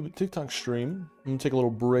the YouTube TikTok stream. I'm gonna take a little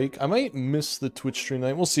break. I might miss the Twitch stream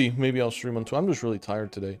night. We'll see. Maybe I'll stream on Twitch. I'm just really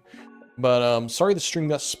tired today. But sorry the stream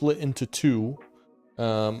got split into two.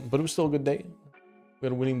 But it was still a good day. We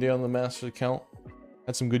had a winning day on the Masters account.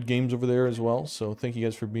 Had some good games over there as well. So thank you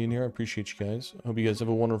guys for being here. I appreciate you guys. I hope you guys have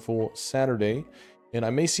a wonderful Saturday. And I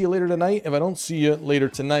may see you later tonight. If I don't see you later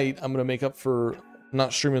tonight, I'm going to make up for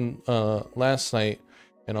not streaming last night.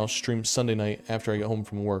 And I'll stream Sunday night after I get home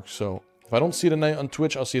from work. So if I don't see you tonight on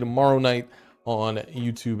Twitch, I'll see you tomorrow night on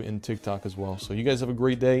YouTube and TikTok as well. So you guys have a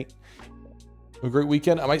great day. Have a great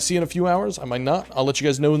weekend. I might see you in a few hours. I might not. I'll let you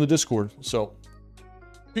guys know in the Discord. So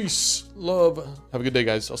peace, love. Have a good day,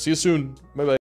 guys. I'll see you soon. Bye-bye.